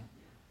mercy.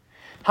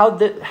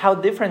 How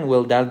different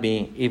will that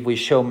be if we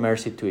show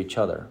mercy to each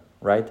other,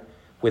 right?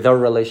 With our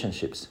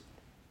relationships.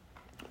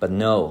 But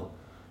no,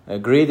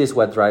 greed is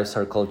what drives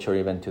our culture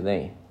even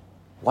today.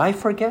 Why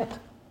forget?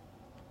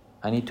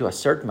 I need to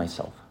assert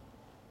myself.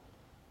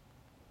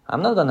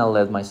 I'm not going to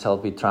let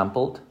myself be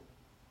trampled.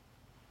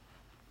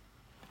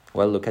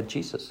 Well, look at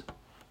Jesus.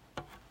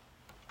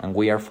 And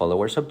we are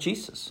followers of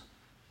Jesus.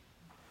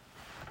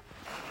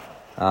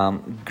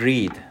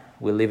 Greed.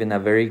 We live in a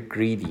very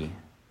greedy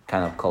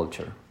kind of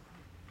culture.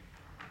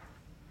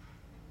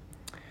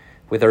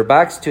 With our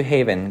backs to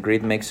heaven,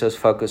 greed makes us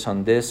focus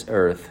on this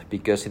earth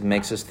because it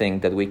makes us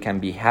think that we can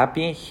be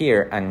happy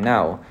here and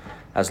now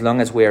as long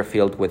as we are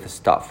filled with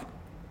stuff.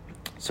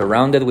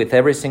 Surrounded with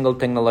every single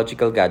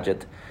technological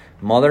gadget,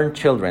 modern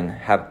children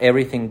have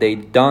everything they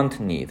don't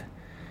need.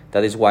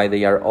 That is why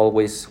they are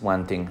always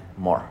wanting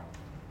more.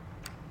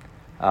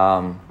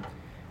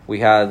 We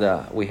had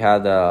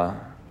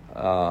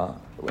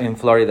in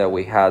Florida,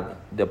 we had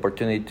the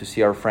opportunity to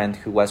see our friend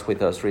who was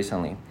with us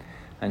recently,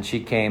 and she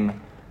came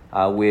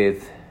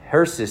with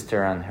her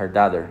sister and her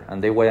daughter,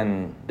 and they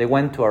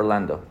went to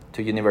Orlando,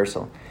 to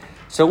Universal.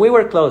 So we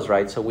were close,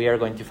 right? So we are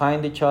going to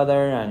find each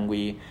other, and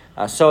we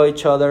saw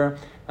each other,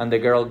 and the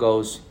girl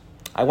goes,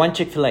 "I want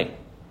Chick-fil-A."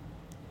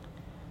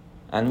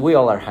 And we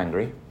all are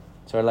hungry.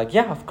 So we're like,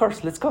 "Yeah, of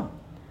course, let's go."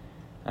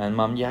 And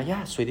Mom,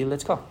 yeah, sweetie,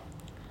 let's go.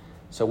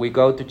 So we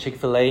go to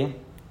Chick-fil-A,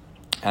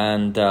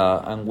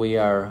 and we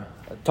are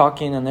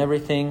talking and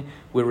everything.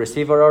 We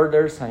receive our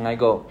orders, and I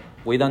go,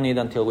 "We don't eat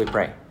until we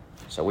pray."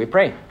 So we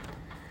pray.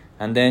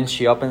 And then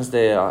she opens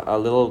a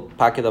little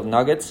packet of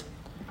nuggets,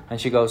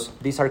 and she goes,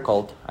 "These are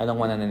cold. I don't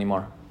want it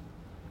anymore."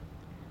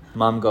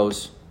 Mom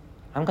goes,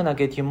 "I'm going to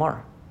get you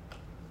more."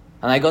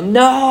 And I go,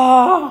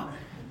 "No!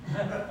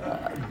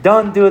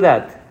 Don't do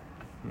that.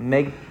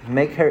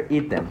 Make her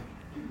eat them."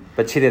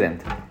 But she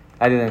didn't.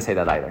 I didn't say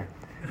that either.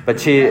 But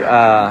she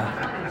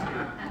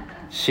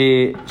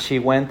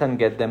went and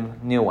get them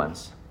new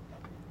ones.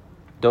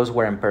 Those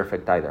weren't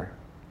perfect either.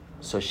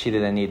 So she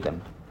didn't eat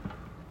them.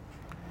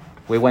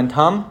 We went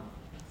home,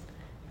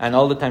 and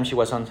all the time she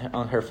was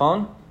on her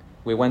phone.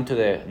 We went to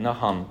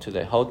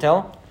the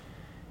hotel.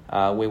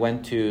 We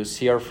went to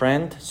see our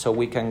friend so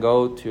we can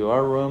go to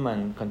our room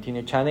and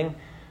continue chatting.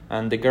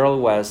 And the girl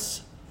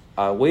was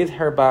with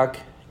her back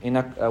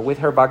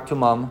to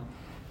mom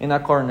in a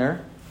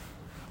corner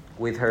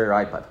with her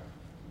iPad,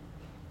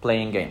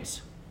 playing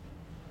games.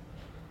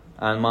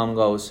 And mom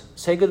goes,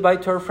 "Say goodbye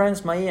to our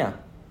friends, Maia."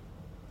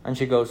 And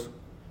she goes,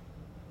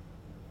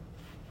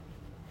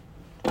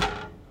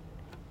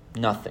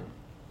 nothing.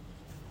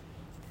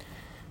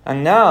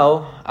 And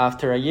now,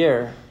 after a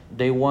year,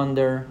 they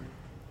wonder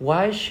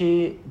why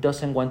she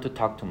doesn't want to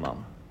talk to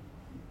mom.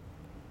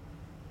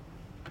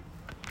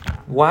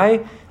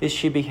 Why is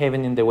she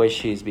behaving in the way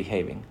she is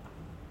behaving?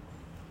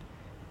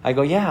 I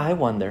go, yeah, I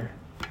wonder.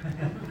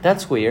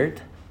 That's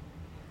weird.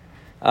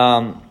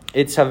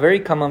 It's a very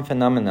common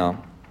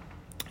phenomenon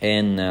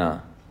in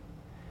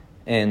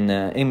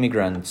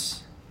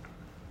immigrants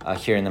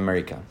here in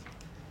America,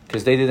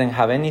 because they didn't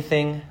have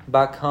anything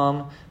back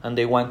home and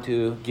they want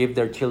to give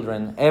their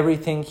children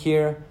everything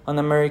here in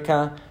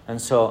America. And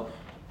so,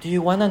 do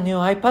you want a new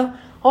iPad?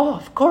 Oh,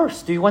 of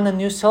course. Do you want a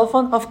new cell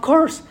phone? Of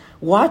course.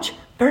 Watch?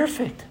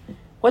 Perfect.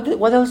 What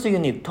else do you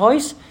need?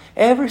 Toys?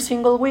 Every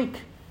single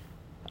week.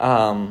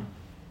 Wow.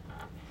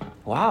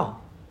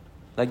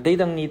 Like, they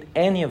don't need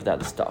any of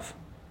that stuff.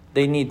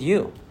 They need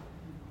you.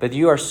 But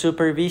you are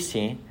super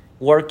busy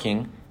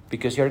working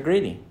because you're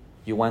greedy.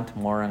 You want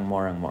more and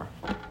more and more.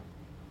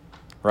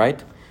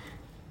 Right?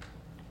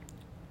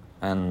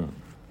 And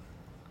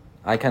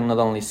I can not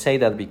only say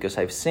that because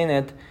I've seen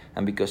it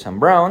and because I'm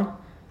brown,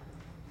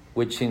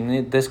 which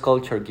in this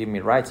culture give me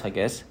rights, I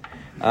guess,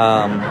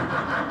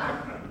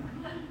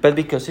 but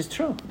because it's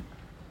true.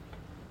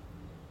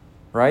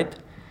 Right?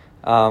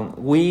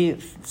 We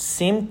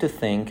seem to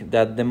think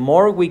that the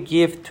more we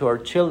give to our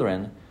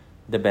children,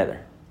 the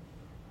better.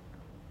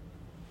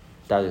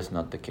 That is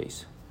not the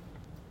case.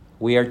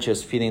 We are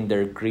just feeding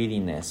their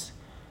greediness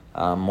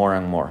more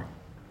and more.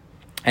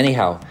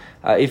 Anyhow,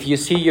 if you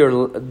see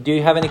do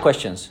you have any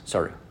questions?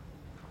 Sorry.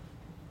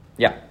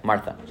 Yeah,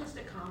 Martha. Just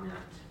a comment.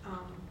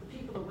 The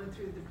people that went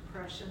through the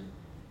Depression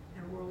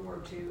and World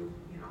War II,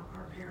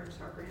 our parents,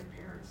 our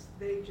grandparents,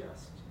 they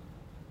just,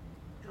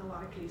 in a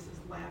lot of cases,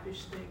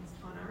 lavished things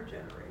on our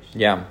generation.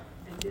 Yeah.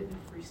 And didn't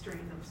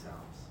restrain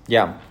themselves.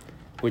 Yeah,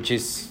 which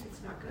is...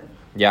 It's not good.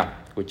 Yeah,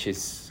 which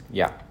is...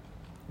 Yeah.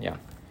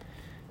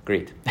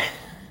 Great.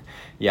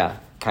 Yeah,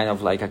 kind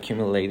of like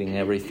accumulating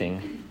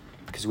everything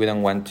because we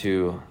don't want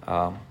to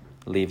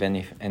leave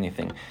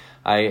anything.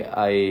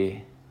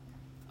 I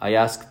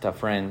asked a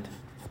friend,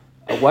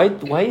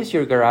 why is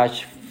your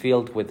garage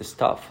filled with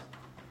stuff?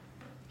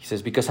 He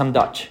says, because I'm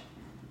Dutch.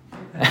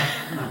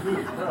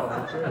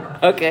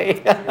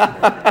 Okay.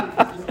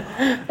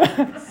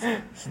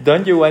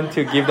 Don't you want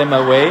to give them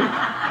away?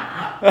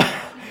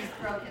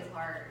 Broke his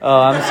heart.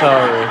 Oh, I'm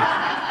sorry.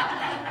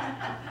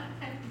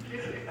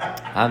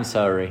 I'm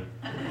sorry.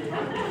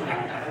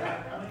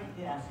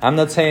 I'm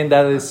not saying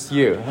that is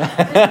you. There's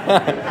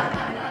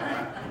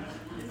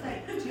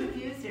like 2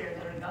 views here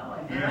that are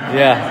going.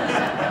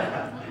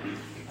 Yeah.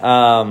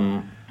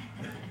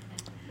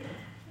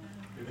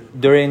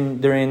 During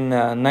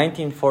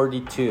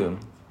 1942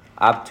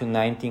 up to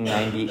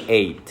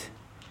 1998,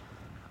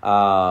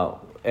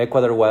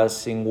 Ecuador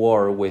was in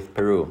war with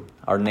Peru,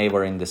 our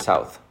neighbor in the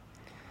south.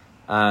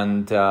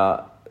 And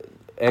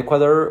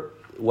Ecuador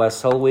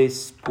was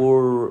always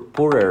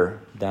poorer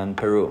than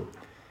Peru.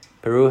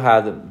 Peru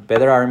had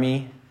better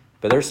army,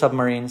 better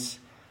submarines,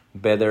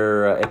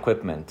 better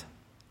equipment.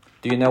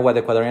 Do you know what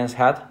Ecuadorians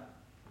had?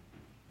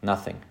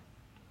 Nothing.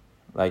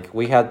 Like,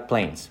 we had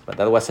planes, but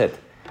that was it.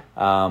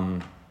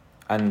 And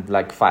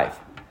like 5.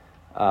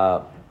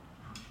 But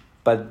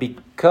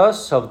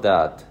because of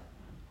that,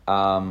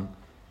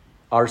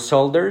 our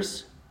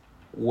soldiers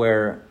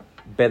were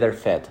better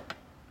fed.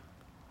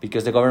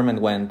 Because the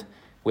government went,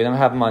 we don't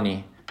have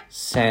money,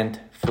 send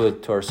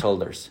food to our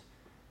soldiers.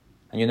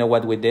 And you know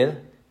what we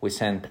did? We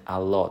sent a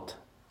lot.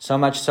 So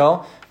much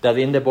so that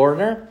in the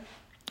border,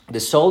 the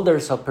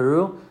soldiers of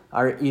Peru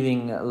are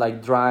eating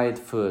like dried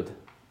food.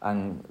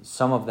 And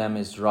some of them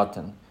is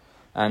rotten.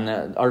 And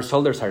our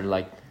soldiers are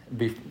like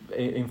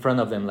in front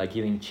of them, like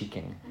eating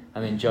chicken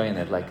and enjoying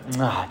it, like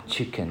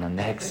chicken and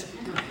eggs.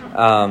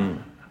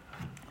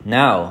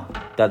 Now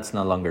that's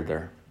no longer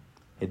there.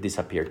 It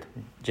disappeared.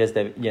 Yes,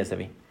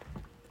 Debbie.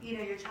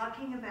 You're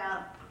talking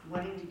about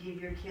wanting to give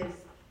your kids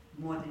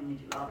more than you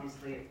do.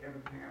 Obviously,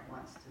 every parent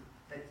wants to.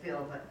 They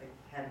feel that they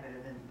have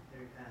better than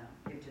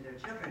they give to their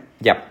children.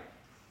 Yep.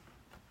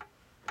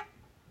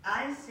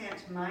 I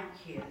sent my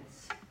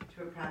kids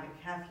to a private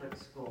Catholic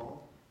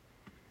school,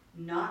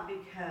 not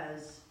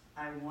because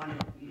I wanted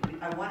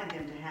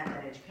them to have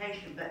that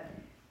education, but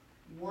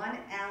one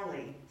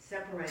alley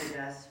separated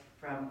us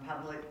from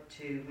public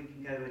to we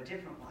can go to a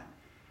different one.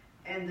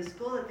 And the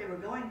school that they were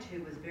going to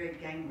was very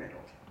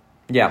gang-riddled.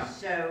 Yeah.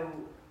 So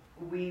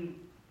we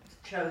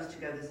chose to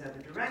go this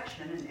other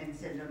direction and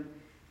send them,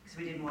 because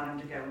we didn't want them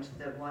to go into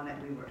the one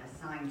that we were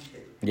assigned to.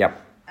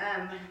 Yep.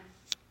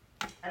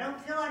 I don't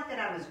feel like that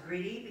I was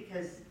greedy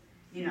because,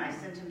 I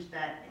sent them to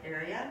that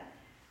area.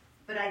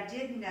 But I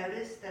did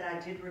notice that I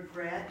did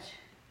regret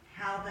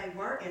how they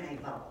were in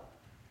a bubble,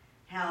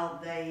 how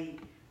they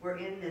were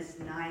in this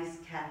nice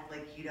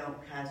Catholic, you don't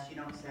cuss, you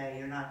don't say,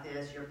 you're not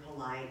this, you're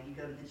polite, you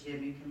go to the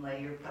gym, you can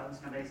lay your phones,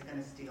 nobody's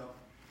going to steal.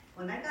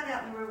 When they got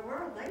out in the real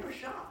world, they were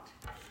shocked.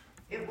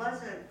 It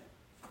wasn't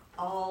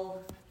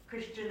all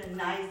Christian and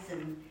nice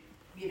and,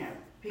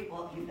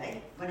 people,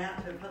 they went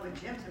out to public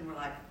gyms and were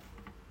like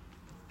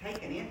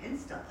taken in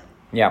instantly.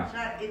 Yeah.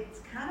 So it's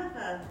kind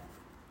of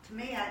to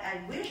me,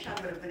 I wish I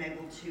would have been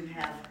able to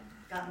have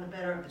gotten the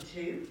better of the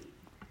two,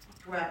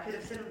 to where I could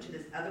have sent them to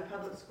this other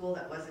public school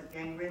that wasn't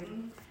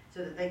gang-ridden, so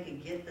that they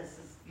could get this,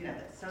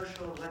 that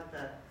social,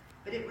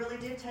 but it really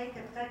did take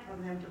effect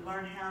on them to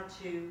learn how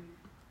to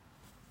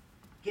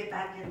get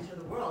back into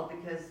the world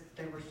because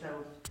they were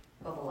so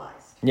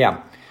bubbleized.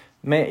 Yeah.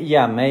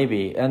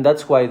 Maybe. And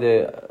that's why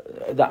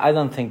I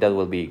don't think that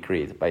will be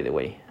greed, by the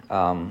way.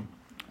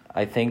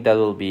 I think that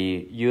will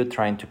be you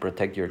trying to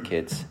protect your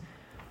kids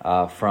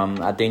from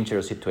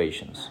dangerous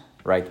situations,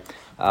 right?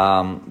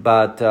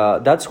 But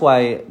that's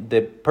why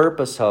the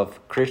purpose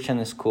of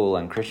Christian school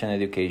and Christian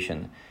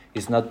education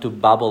is not to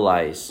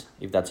bubbleize,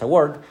 if that's a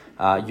word,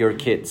 your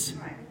kids.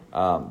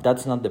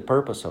 That's not the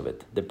purpose of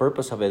it. The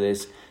purpose of it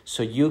is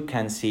so you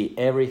can see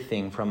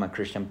everything from a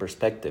Christian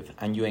perspective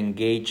and you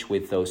engage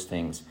with those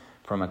things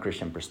from a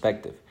Christian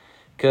perspective.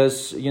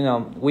 Because,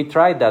 we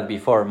tried that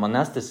before,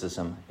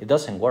 monasticism. It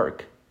doesn't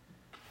work.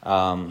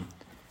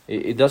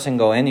 It doesn't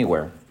go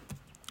anywhere.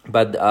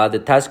 But the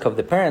task of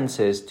the parents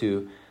is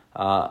to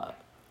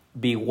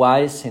be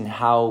wise in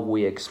how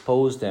we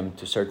expose them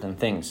to certain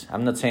things.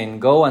 I'm not saying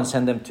go and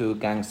send them to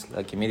gangs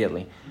like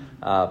immediately.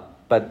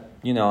 But,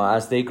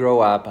 as they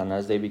grow up and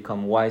as they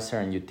become wiser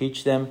and you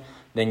teach them,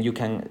 then you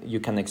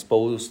can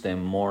expose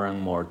them more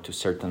and more to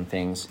certain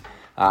things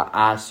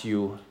as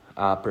you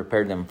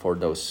prepare them for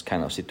those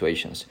kind of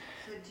situations.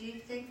 So do you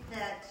think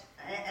that,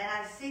 and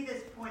I see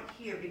this point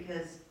here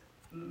because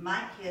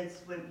my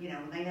kids, when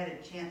they had a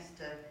chance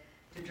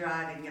to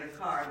drive and get a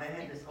car, they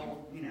had this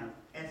old,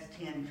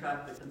 S10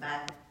 truck with the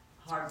back,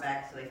 hard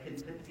back so they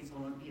couldn't put the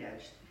people in,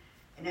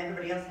 and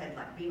everybody else had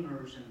like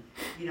Beamers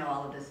and,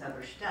 all of this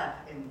other stuff.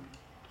 And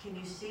can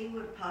you see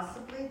what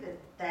possibly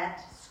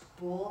that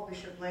school,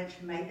 Bishop Lynch,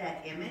 made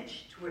that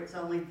image to where it's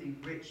only the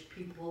rich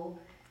people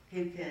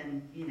who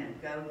can,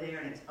 go there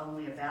and it's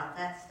only about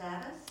that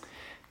status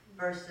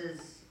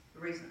versus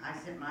the reason I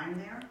sent mine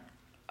there?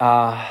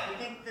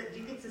 Do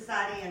you think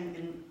society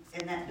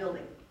in that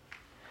building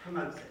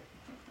promotes it?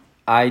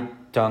 I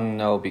don't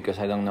know because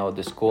I don't know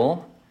the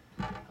school.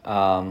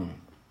 I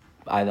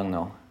don't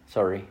know.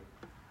 Sorry.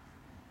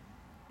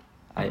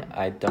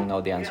 I don't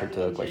know the answer to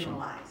that question.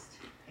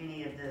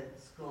 Any of the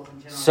schools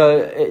in general?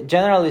 So,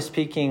 generally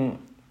speaking,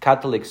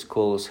 Catholic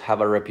schools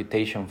have a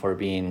reputation for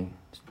being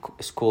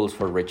schools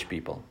for rich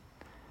people,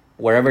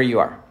 wherever you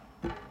are.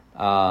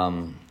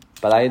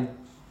 But I'm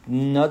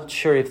not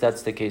sure if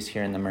that's the case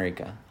here in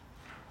America.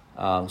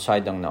 So I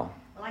don't know.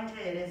 Well, I can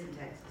tell you it is in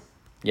Texas.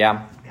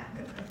 Yeah?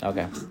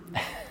 Okay.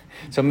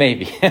 So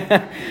maybe.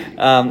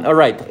 All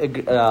right.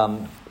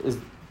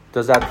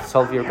 Does that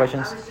solve your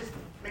questions? I was just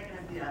making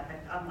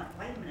I'm like,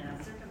 wait a minute,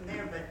 I sent them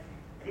there, but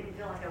I didn't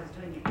feel like I was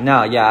doing it. No,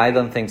 I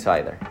don't think so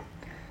either.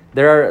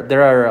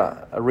 There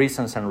are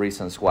reasons and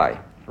reasons why,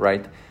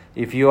 right?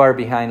 If you are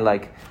behind,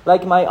 like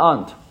my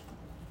aunt,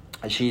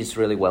 she's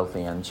really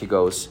wealthy, and she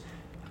goes,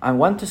 I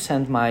want to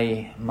send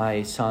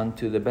my son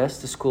to the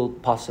best school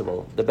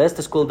possible, the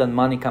best school that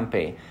money can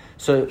pay.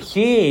 So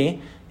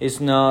he is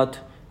not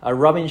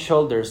rubbing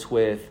shoulders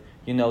with,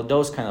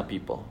 those kind of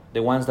people,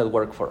 the ones that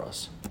work for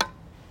us.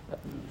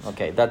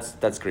 Okay,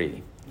 that's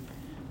greedy.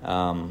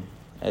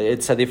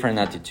 It's a different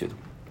attitude.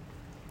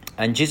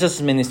 And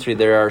Jesus' ministry,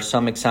 there are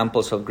some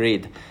examples of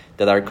greed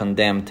that are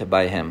condemned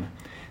by him.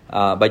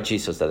 By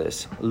Jesus, that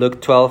is.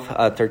 Luke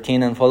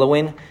 12:13 and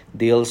following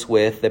deals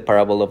with the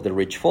parable of the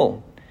rich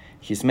fool.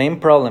 His main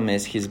problem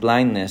is his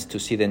blindness to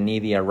see the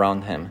needy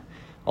around him.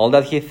 All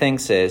that he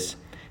thinks is,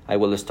 I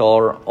will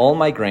store all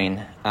my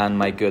grain and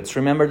my goods.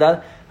 Remember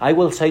that? I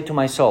will say to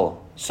my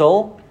soul,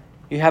 soul,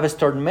 you have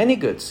stored many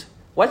goods.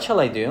 What shall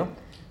I do?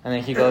 And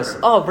then he goes,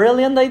 oh,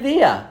 brilliant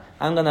idea.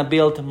 I'm going to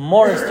build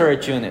more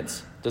storage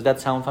units. Does that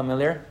sound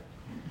familiar?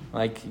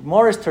 Like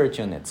more storage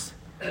units.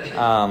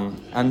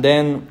 And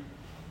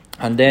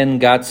then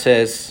God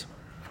says,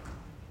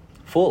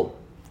 fool,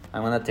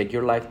 I'm going to take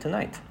your life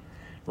tonight.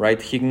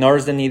 Right? He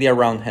ignores the needy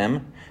around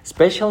him.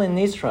 Especially in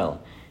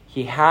Israel,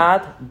 he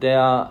had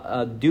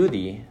the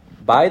duty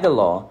by the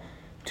law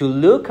to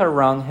look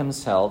around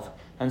himself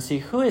and see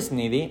who is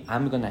needy.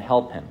 I'm going to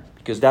help him.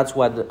 Because that's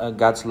what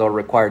God's law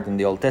required in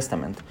the Old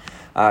Testament.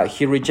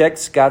 He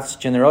rejects God's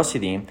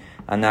generosity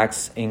and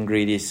acts in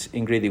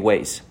greedy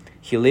ways.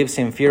 He lives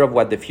in fear of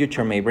what the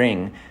future may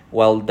bring,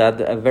 while that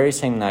very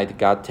same night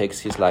God takes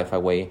his life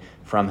away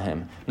from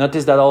him.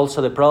 Notice that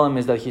also the problem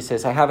is that he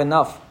says, I have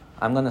enough.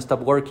 I'm going to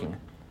stop working.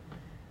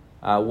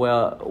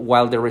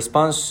 While the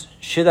response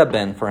should have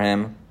been for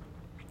him,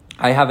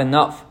 I have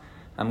enough.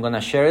 I'm going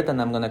to share it and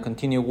I'm going to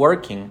continue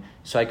working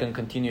so I can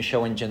continue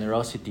showing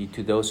generosity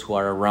to those who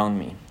are around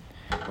me.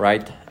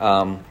 Right?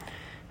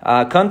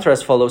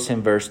 Contrast follows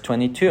in verse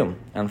 22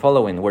 and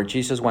following, where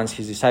Jesus wants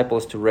his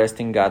disciples to rest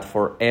in God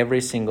for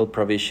every single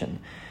provision.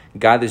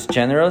 God is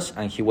generous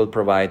and he will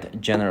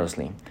provide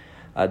generously.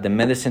 The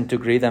medicine to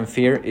greed and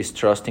fear is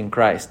trust in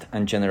Christ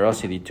and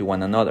generosity to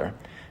one another,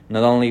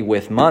 not only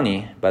with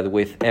money, but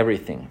with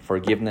everything,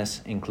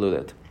 forgiveness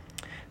included.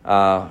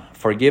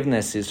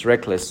 Forgiveness is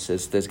reckless,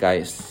 says this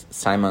guy,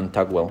 Simon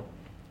Tugwell.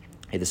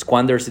 It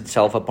squanders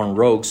itself upon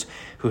rogues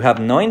who have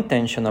no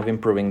intention of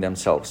improving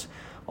themselves.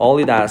 All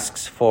it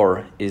asks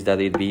for is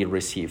that it be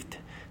received.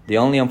 The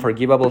only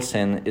unforgivable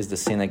sin is the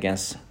sin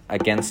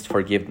against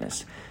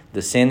forgiveness,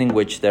 the sin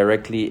which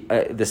directly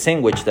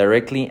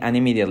and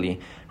immediately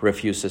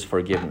refuses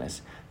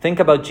forgiveness. Think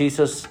about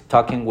Jesus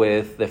talking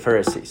with the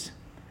Pharisees.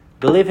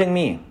 Believe in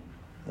me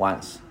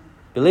once.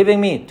 Believe in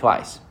me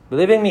twice.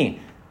 Believe in me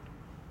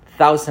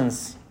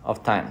thousands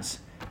of times.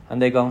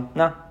 And they go,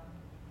 no.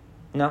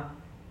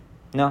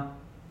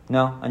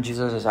 And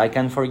Jesus says, I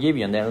can forgive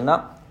you. And they're,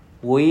 no,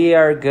 we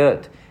are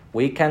good.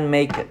 We can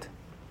make it.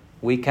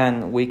 We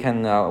can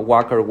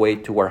walk our way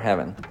toward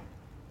heaven.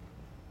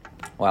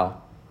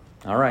 Well,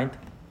 all right.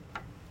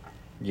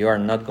 You are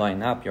not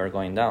going up, you are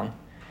going down.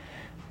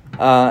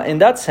 In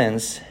that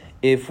sense,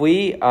 if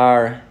we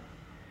are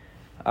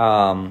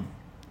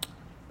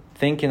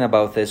thinking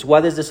about this,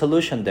 what is the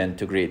solution then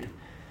to greed?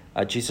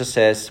 Jesus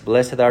says,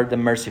 blessed are the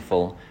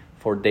merciful,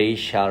 for they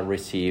shall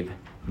receive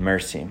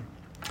mercy.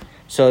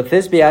 So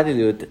this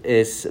beatitude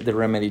is the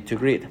remedy to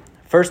greed.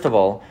 First of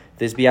all,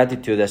 this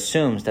beatitude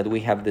assumes that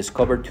we have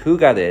discovered who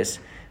God is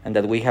and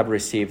that we have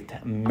received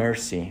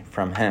mercy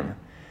from him.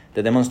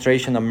 The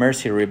demonstration of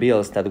mercy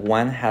reveals that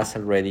one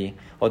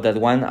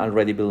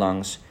already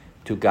belongs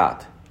to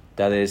God.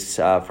 That is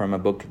from a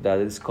book that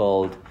is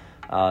called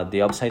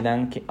The Upside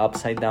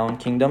Down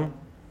Kingdom.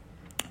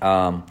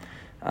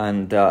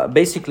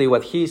 Basically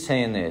what he's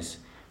saying is,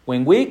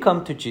 when we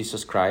come to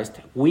Jesus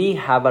Christ, we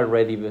have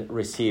already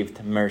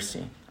received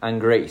mercy and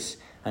grace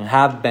and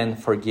have been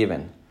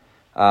forgiven.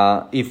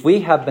 If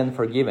we have been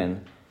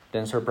forgiven,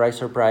 then surprise,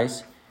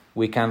 surprise,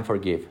 we can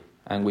forgive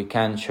and we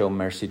can show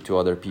mercy to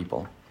other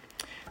people.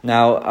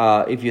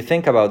 Now, if you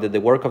think about it, the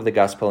work of the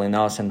gospel in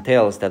us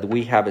entails that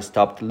we have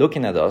stopped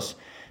looking at us,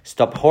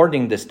 stop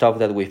hoarding the stuff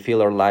that we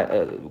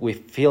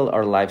fill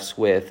our lives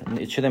with.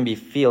 It shouldn't be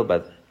feel,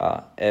 but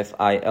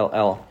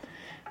F-I-L-L.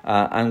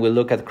 And we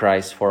look at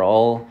Christ for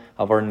all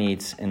of our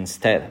needs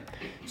instead.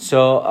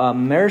 So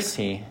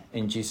mercy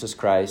in Jesus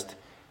Christ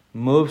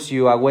moves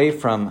you away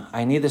from,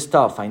 I need the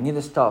stuff,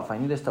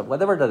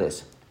 whatever that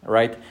is,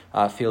 right?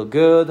 Feel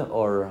good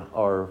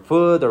or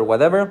food or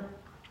whatever.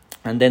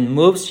 And then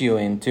moves you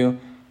into,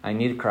 I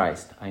need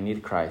Christ. And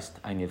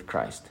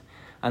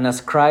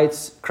as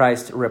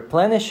Christ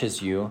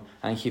replenishes you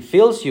and he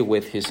fills you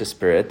with his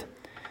Spirit,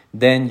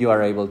 then you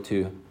are able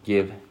to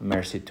give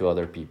mercy to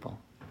other people.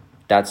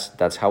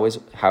 That's how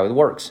it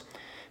works.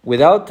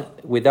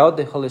 Without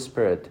the Holy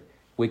Spirit,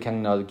 we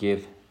cannot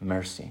give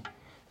mercy.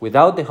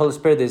 Without the Holy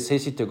Spirit, it's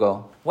easy to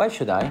go, why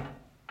should I?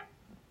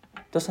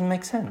 Doesn't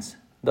make sense,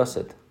 does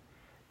it?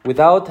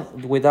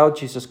 Without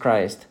Jesus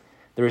Christ,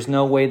 there is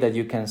no way that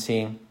you can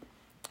see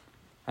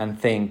and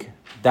think,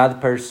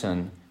 that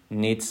person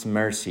needs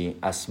mercy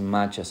as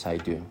much as I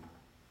do.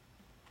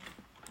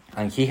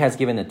 And he has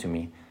given it to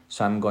me,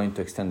 so I'm going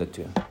to extend it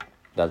to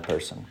that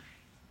person.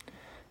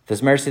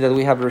 This mercy that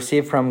we have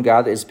received from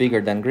God is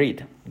bigger than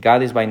greed.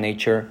 God is by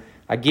nature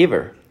a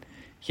giver.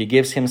 He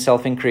gives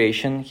himself in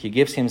creation. He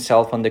gives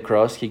himself on the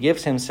cross. He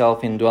gives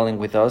himself in dwelling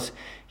with us.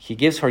 He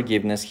gives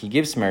forgiveness. He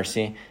gives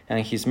mercy.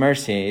 And his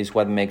mercy is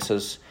what makes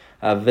us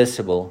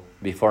visible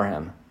before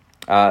him.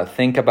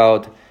 Think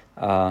about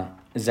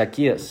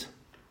Zacchaeus,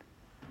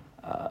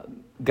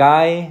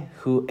 guy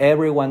who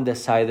everyone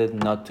decided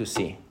not to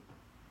see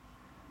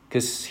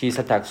because he's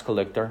a tax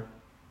collector.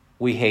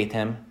 We hate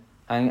him.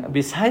 And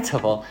besides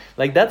of all,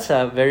 that's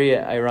a very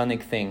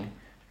ironic thing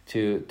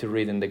to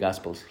read in the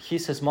Gospels.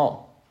 He's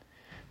small.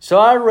 So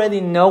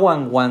already no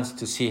one wants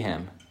to see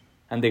him.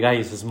 And the guy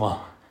is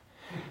small.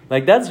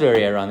 That's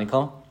very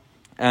ironical.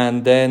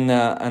 And then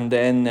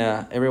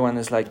everyone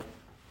is like,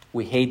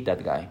 we hate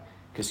that guy.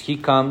 Because he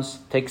comes,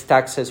 takes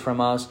taxes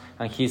from us,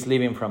 and he's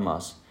living from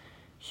us.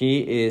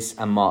 He is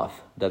a moth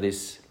that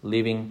is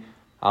living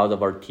out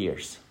of our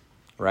tears,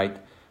 right?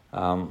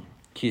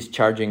 He's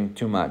charging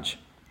too much.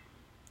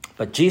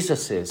 But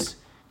Jesus is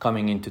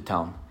coming into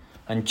town.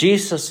 And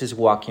Jesus is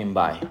walking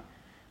by.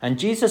 And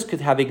Jesus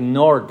could have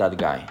ignored that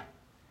guy.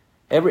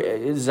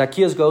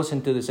 Zacchaeus goes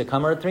into the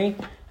sycamore tree,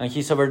 and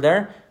he's over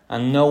there,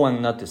 and no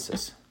one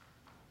notices.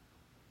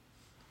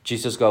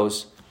 Jesus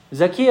goes,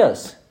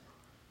 Zacchaeus.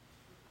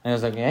 And I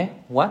was like, hey,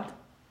 what?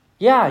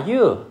 Yeah,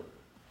 you.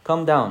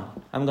 Come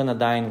down. I'm going to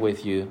dine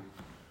with you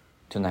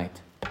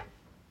tonight.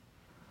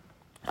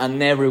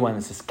 And everyone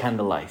is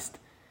scandalized.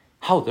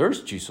 How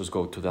dares Jesus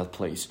go to that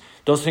place?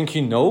 Doesn't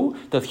he know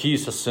that he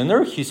is a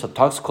sinner? He's a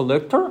tax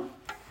collector?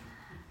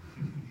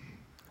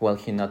 Well,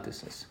 he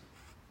notices.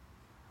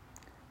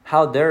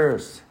 How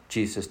dares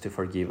Jesus to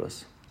forgive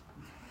us?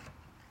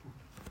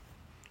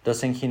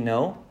 Doesn't he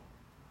know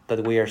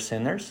that we are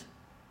sinners?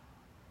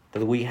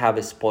 that we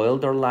have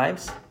spoiled our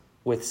lives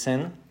with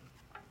sin.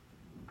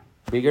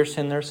 Bigger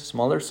sinners,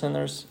 smaller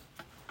sinners.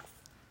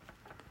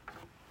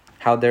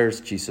 How dares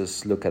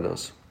Jesus look at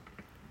us?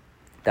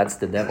 That's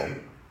the devil,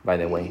 by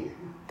the way.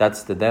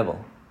 That's the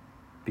devil.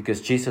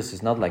 Because Jesus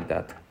is not like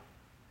that.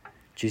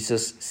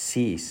 Jesus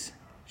sees.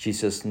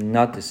 Jesus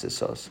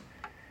notices us.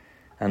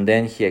 And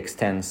then he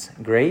extends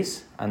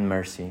grace and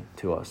mercy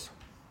to us.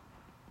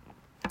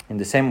 In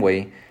the same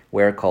way,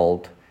 we are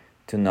called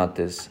to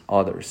notice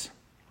others.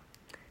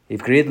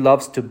 If greed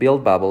loves to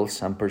build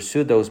bubbles and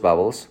pursue those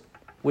bubbles,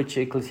 which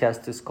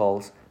Ecclesiastes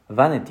calls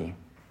vanity.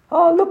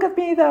 Oh, look at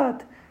me,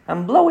 Dad.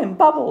 I'm blowing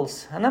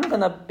bubbles, and I'm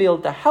going to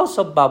build a house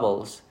of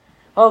bubbles.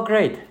 Oh,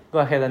 great. Go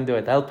ahead and do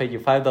it. I'll pay you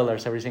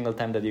 $5 every single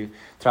time that you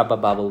trap a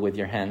bubble with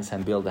your hands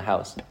and build a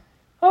house.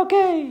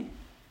 Okay.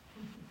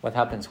 What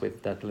happens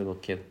with that little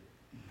kid?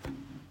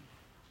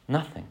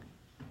 Nothing.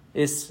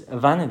 It's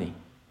vanity.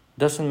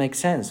 Doesn't make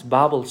sense.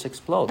 Bubbles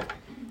explode.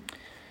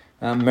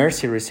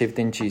 Mercy received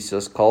in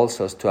Jesus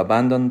calls us to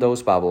abandon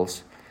those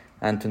bubbles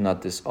and to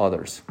notice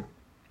others.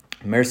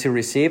 Mercy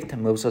received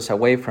moves us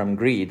away from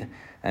greed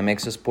and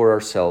makes us pour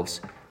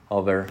ourselves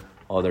over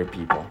other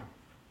people.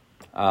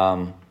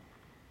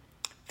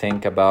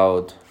 Think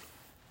about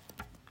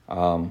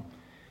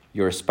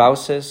your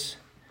spouses.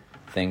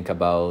 Think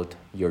about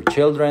your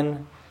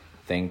children.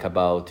 Think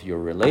about your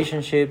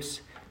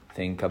relationships.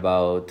 Think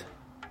about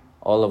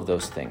all of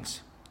those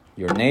things.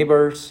 Your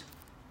neighbors.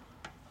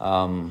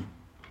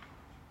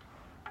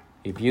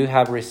 If you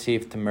have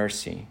received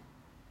mercy,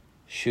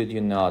 should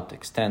you not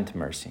extend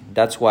mercy?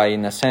 That's why,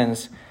 in a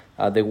sense,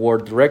 the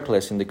word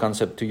reckless in the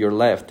concept to your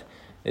left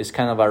is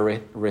kind of a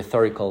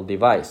rhetorical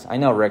device. I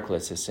know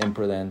reckless is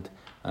imprudent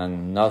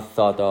and not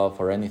thought of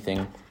or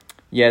anything.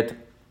 Yet,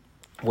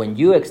 when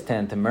you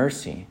extend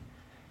mercy,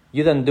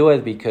 you don't do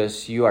it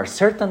because you are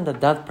certain that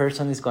that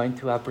person is going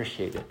to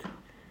appreciate it.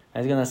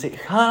 And he's going to say,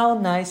 how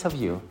nice of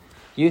you.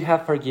 You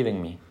have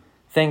forgiven me.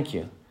 Thank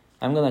you.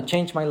 I'm going to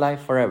change my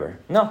life forever.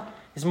 No,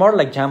 it's more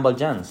like Jambal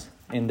Jans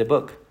in the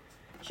book.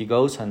 He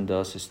goes and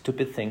does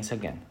stupid things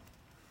again.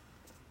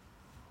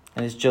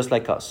 And it's just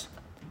like us.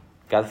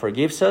 God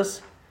forgives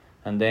us,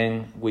 and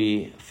then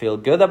we feel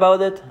good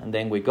about it, and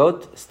then we go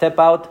step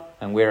out,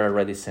 and we're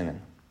already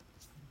sinning.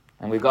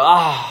 And we go,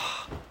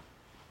 ah.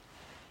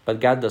 But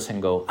God doesn't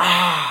go,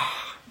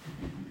 ah.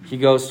 He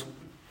goes,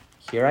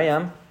 here I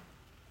am.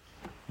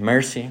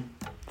 Mercy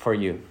for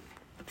you.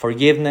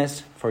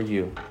 Forgiveness for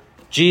you.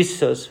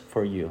 Jesus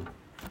for you.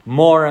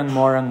 More and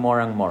more and more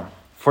and more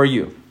for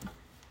you.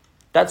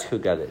 That's who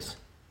God is.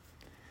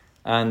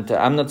 And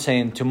I'm not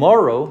saying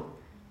tomorrow,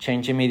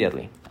 change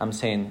immediately. I'm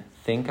saying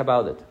think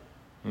about it.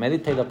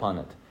 Meditate upon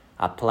it.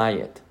 Apply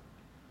it.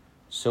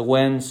 So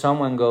when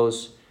someone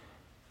goes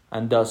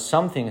and does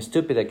something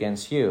stupid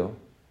against you,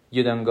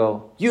 you don't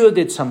go, you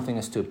did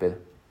something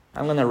stupid.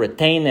 I'm going to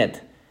retain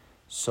it.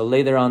 So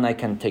later on I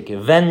can take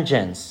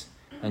vengeance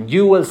and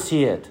you will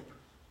see it.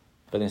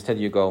 But instead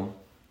you go,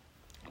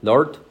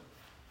 Lord,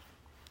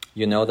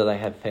 you know that I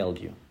have failed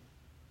you.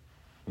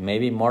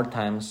 Maybe more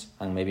times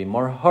and maybe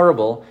more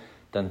horrible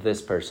than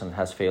this person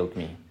has failed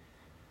me.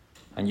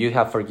 And you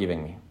have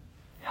forgiven me.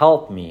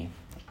 Help me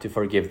to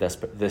forgive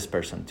this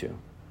person too.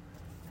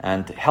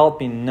 And help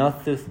me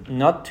not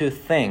to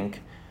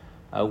think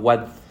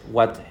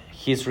what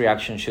his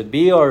reaction should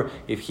be, or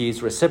if he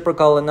is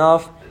reciprocal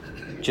enough.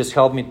 Just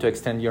help me to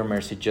extend your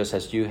mercy just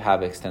as you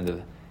have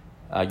extended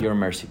your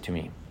mercy to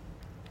me.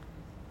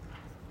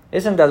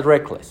 Isn't that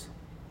reckless?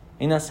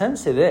 In a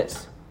sense it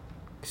is.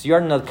 Because you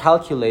are not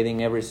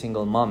calculating every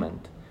single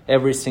moment,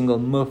 every single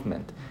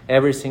movement,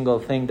 every single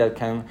thing that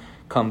can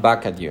come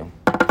back at you.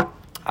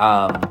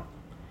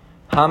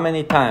 How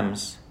many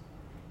times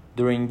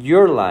during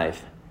your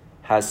life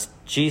has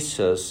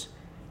Jesus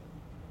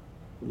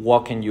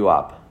woken you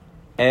up?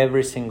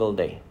 Every single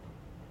day.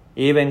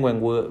 Even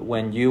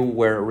when you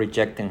were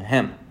rejecting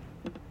him.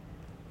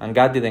 And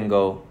God didn't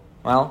go,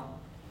 well,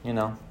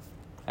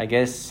 I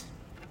guess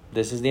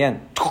this is the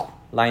end.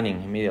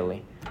 Lining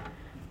immediately.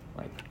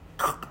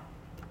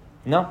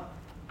 No.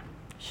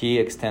 He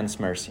extends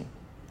mercy.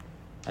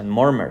 And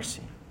more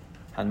mercy.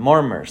 And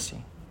more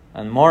mercy.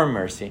 And more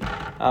mercy.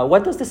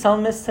 What does the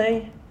psalmist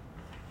say?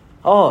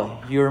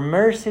 Oh, your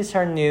mercies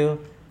are new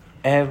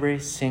every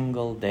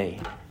single day.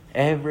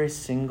 Every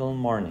single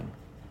morning.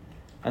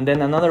 And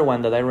then another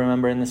one that I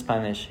remember in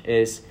Spanish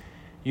is,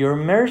 your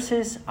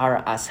mercies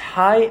are as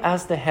high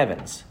as the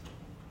heavens.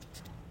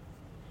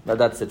 But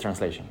that's the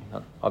translation.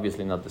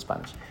 Obviously not the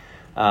Spanish.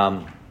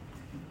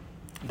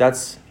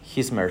 That's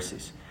his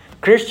mercies.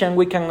 Christian,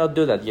 we cannot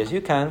do that. Yes,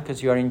 you can,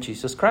 because you are in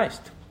Jesus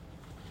Christ.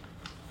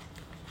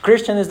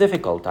 Christian is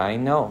difficult, I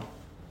know.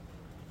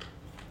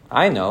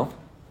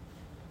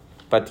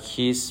 But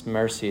his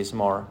mercy is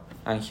more,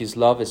 and his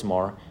love is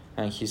more,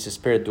 and his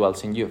spirit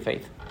dwells in you,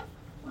 Faith.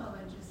 Well,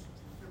 and just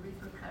the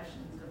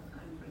repercussions of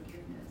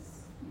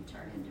unforgiveness. You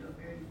turn into a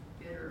very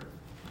bitter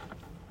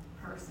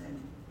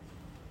person,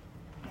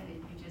 and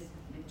it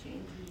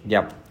changes you.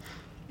 Yep.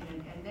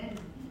 And then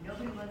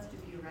nobody wants to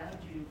be around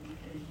you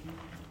because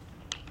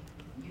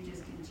you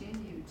just can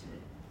continue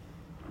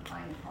to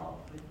find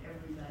fault with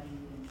everybody,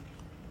 and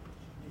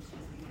it's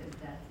just because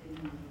that's in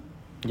you.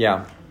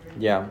 Yeah,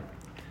 yeah.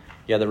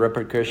 Yeah, the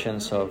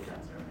repercussions of...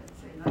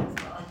 So you might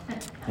as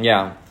well.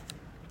 Yeah.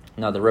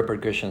 No, the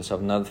repercussions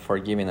of not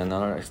forgiving and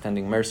not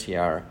extending mercy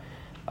are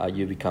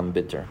you become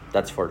bitter.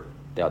 That's for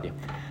the audio.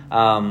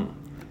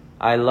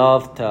 I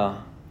loved...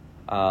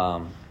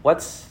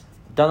 what's...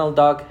 Donald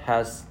Duck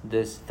has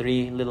these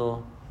 3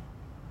 little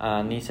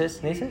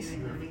nieces?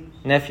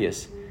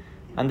 Nephews.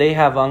 And they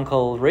have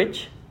Uncle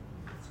Rich.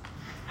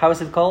 How is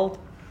it called?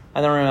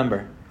 I don't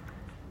remember.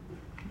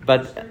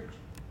 But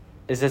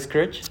is it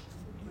Scrooge?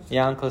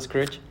 Yeah, Uncle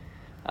Scrooge.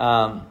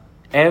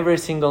 Every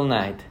single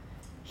night,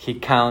 he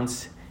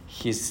counts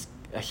his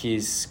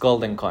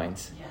golden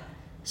coins. Yeah.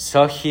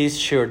 So he's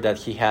sure that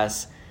he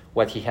has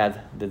what he had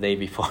the day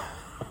before,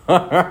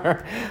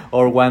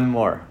 or one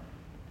more.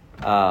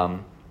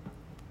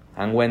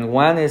 And when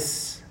one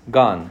is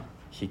gone,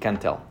 he can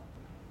tell.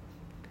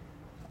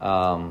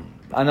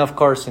 And of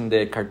course, in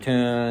the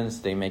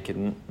cartoons, they make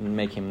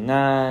him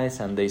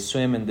nice, and they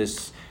swim in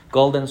this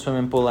golden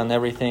swimming pool and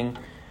everything.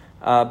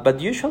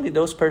 But usually,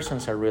 those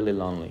persons are really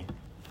lonely.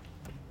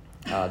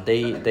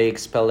 They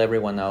expel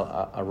everyone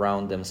out,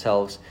 around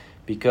themselves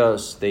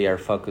because they are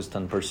focused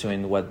on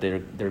pursuing what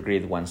their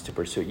greed wants to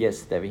pursue.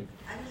 Yes, Debbie?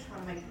 I just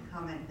want to make a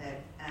comment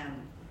that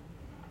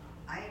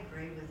I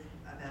agree with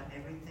about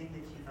everything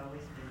that you've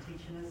always been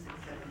teaching us,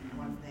 except for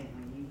one thing.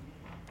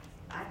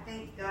 I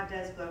think God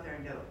does go up there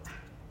and go,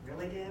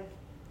 really, Deb?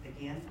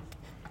 Again?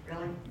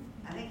 Really?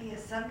 I think he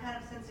has some kind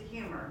of sense of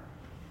humor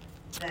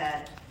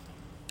that,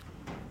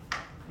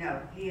 no,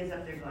 he is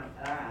up there going,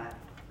 all right,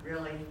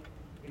 really?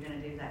 You're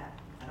going to do that?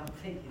 I don't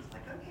think he's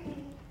like, okay.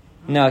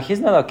 No, he's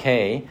not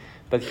okay,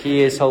 but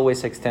he is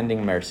always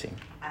extending mercy.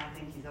 I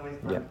think he's always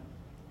Yeah. going,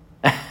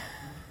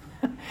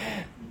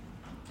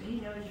 So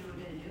he knows you were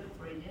going to do it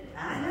before he did it.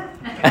 I know.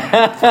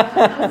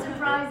 No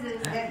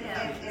surprises. And Yeah.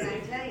 I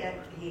tell you,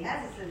 he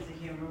has a sense of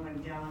humor when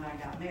Joe and I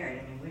got married.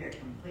 I mean, we are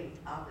complete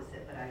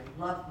opposite, but I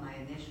love my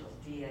initials,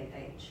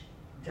 D-A-H.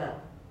 Duh.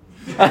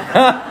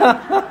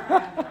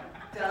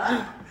 Duh.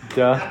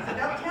 Duh. So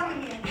don't tell me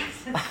he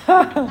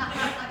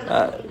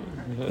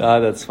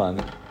That's fun.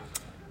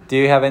 Do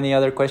you have any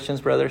other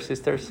questions, brothers,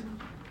 sisters,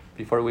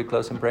 before we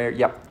close in prayer?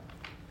 Yep.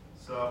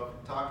 So,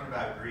 talking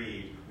about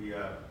greed, we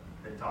have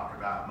been talking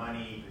about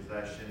money,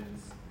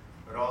 possessions,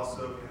 but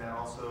also can that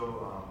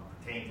also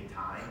pertain to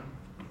time?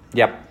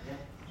 Yep.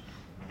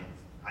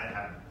 I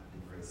didn't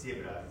really see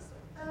it, but I was just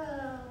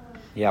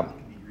like, Yep. you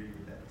can be greedy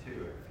with that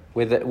too.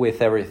 I think.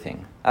 With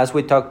everything. As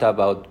we talked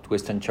about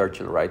Winston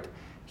Churchill, right?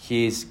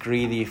 He's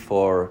greedy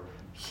for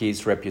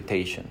his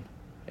reputation.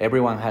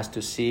 Everyone has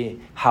to see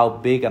how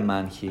big a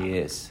man he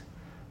is.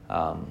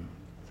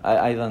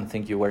 I don't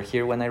think you were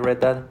here when I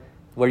read that.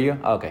 Were you?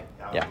 Okay.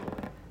 Yeah.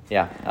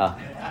 Yeah.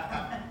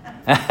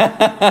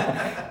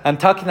 I'm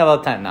talking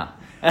about time now.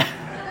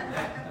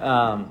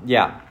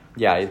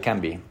 Yeah, it can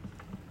be.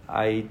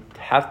 I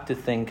have to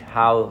think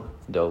how,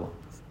 though.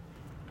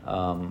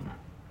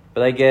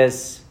 But I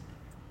guess,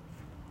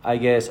 I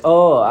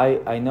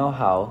know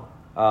how.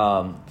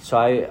 So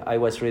I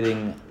was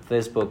reading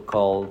this book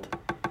called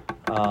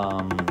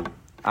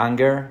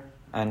Anger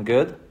and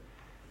Good,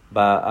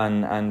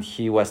 and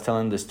he was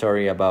telling the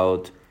story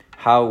about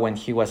how when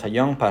he was a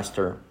young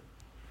pastor,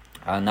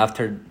 and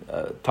after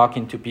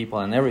talking to people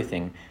and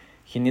everything,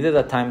 he needed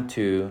a time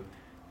to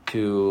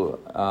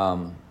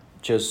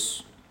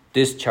just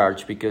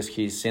discharge because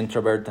he's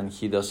introvert and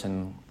he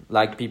doesn't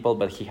like people,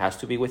 but he has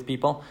to be with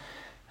people.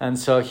 And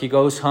so he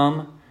goes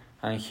home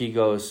and he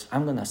goes,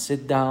 I'm going to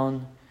sit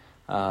down,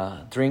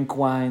 drink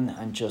wine,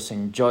 and just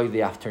enjoy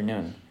the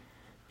afternoon.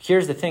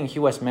 Here's the thing, he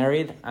was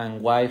married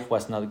and wife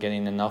was not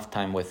getting enough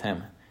time with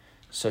him.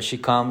 So she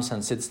comes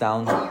and sits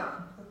down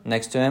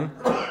next to him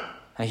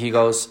and he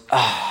goes,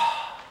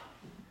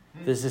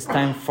 this is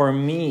time for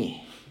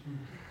me.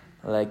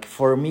 Like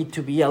for me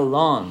to be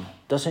alone.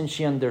 Doesn't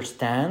she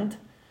understand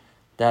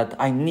that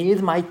I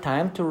need my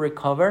time to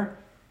recover?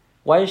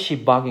 Why is she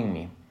bugging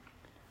me?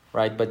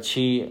 Right? But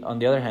she, on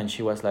the other hand,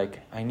 she was like,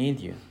 I need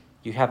you.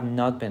 You have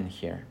not been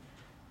here.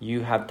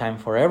 You have time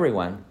for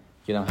everyone.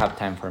 You don't have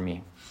time for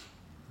me.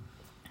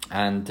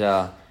 And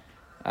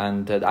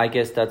I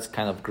guess that's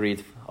kind of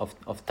greed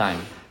of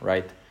time,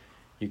 right?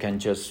 You can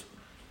just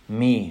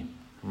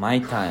my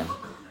time,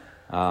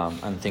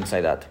 and things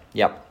like that.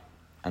 Yep.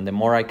 And the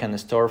more I can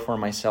store for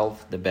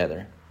myself, the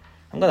better.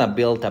 I'm going to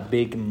build a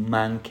big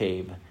man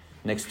cave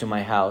next to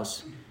my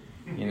house,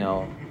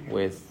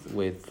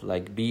 with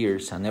like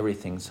beers and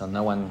everything, so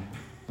no one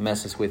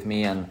messes with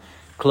me, and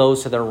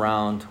close it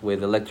around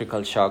with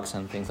electrical shocks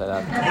and things like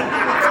that.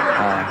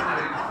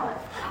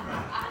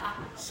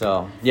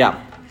 So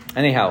yeah.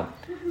 Anyhow,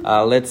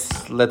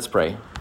 let's pray.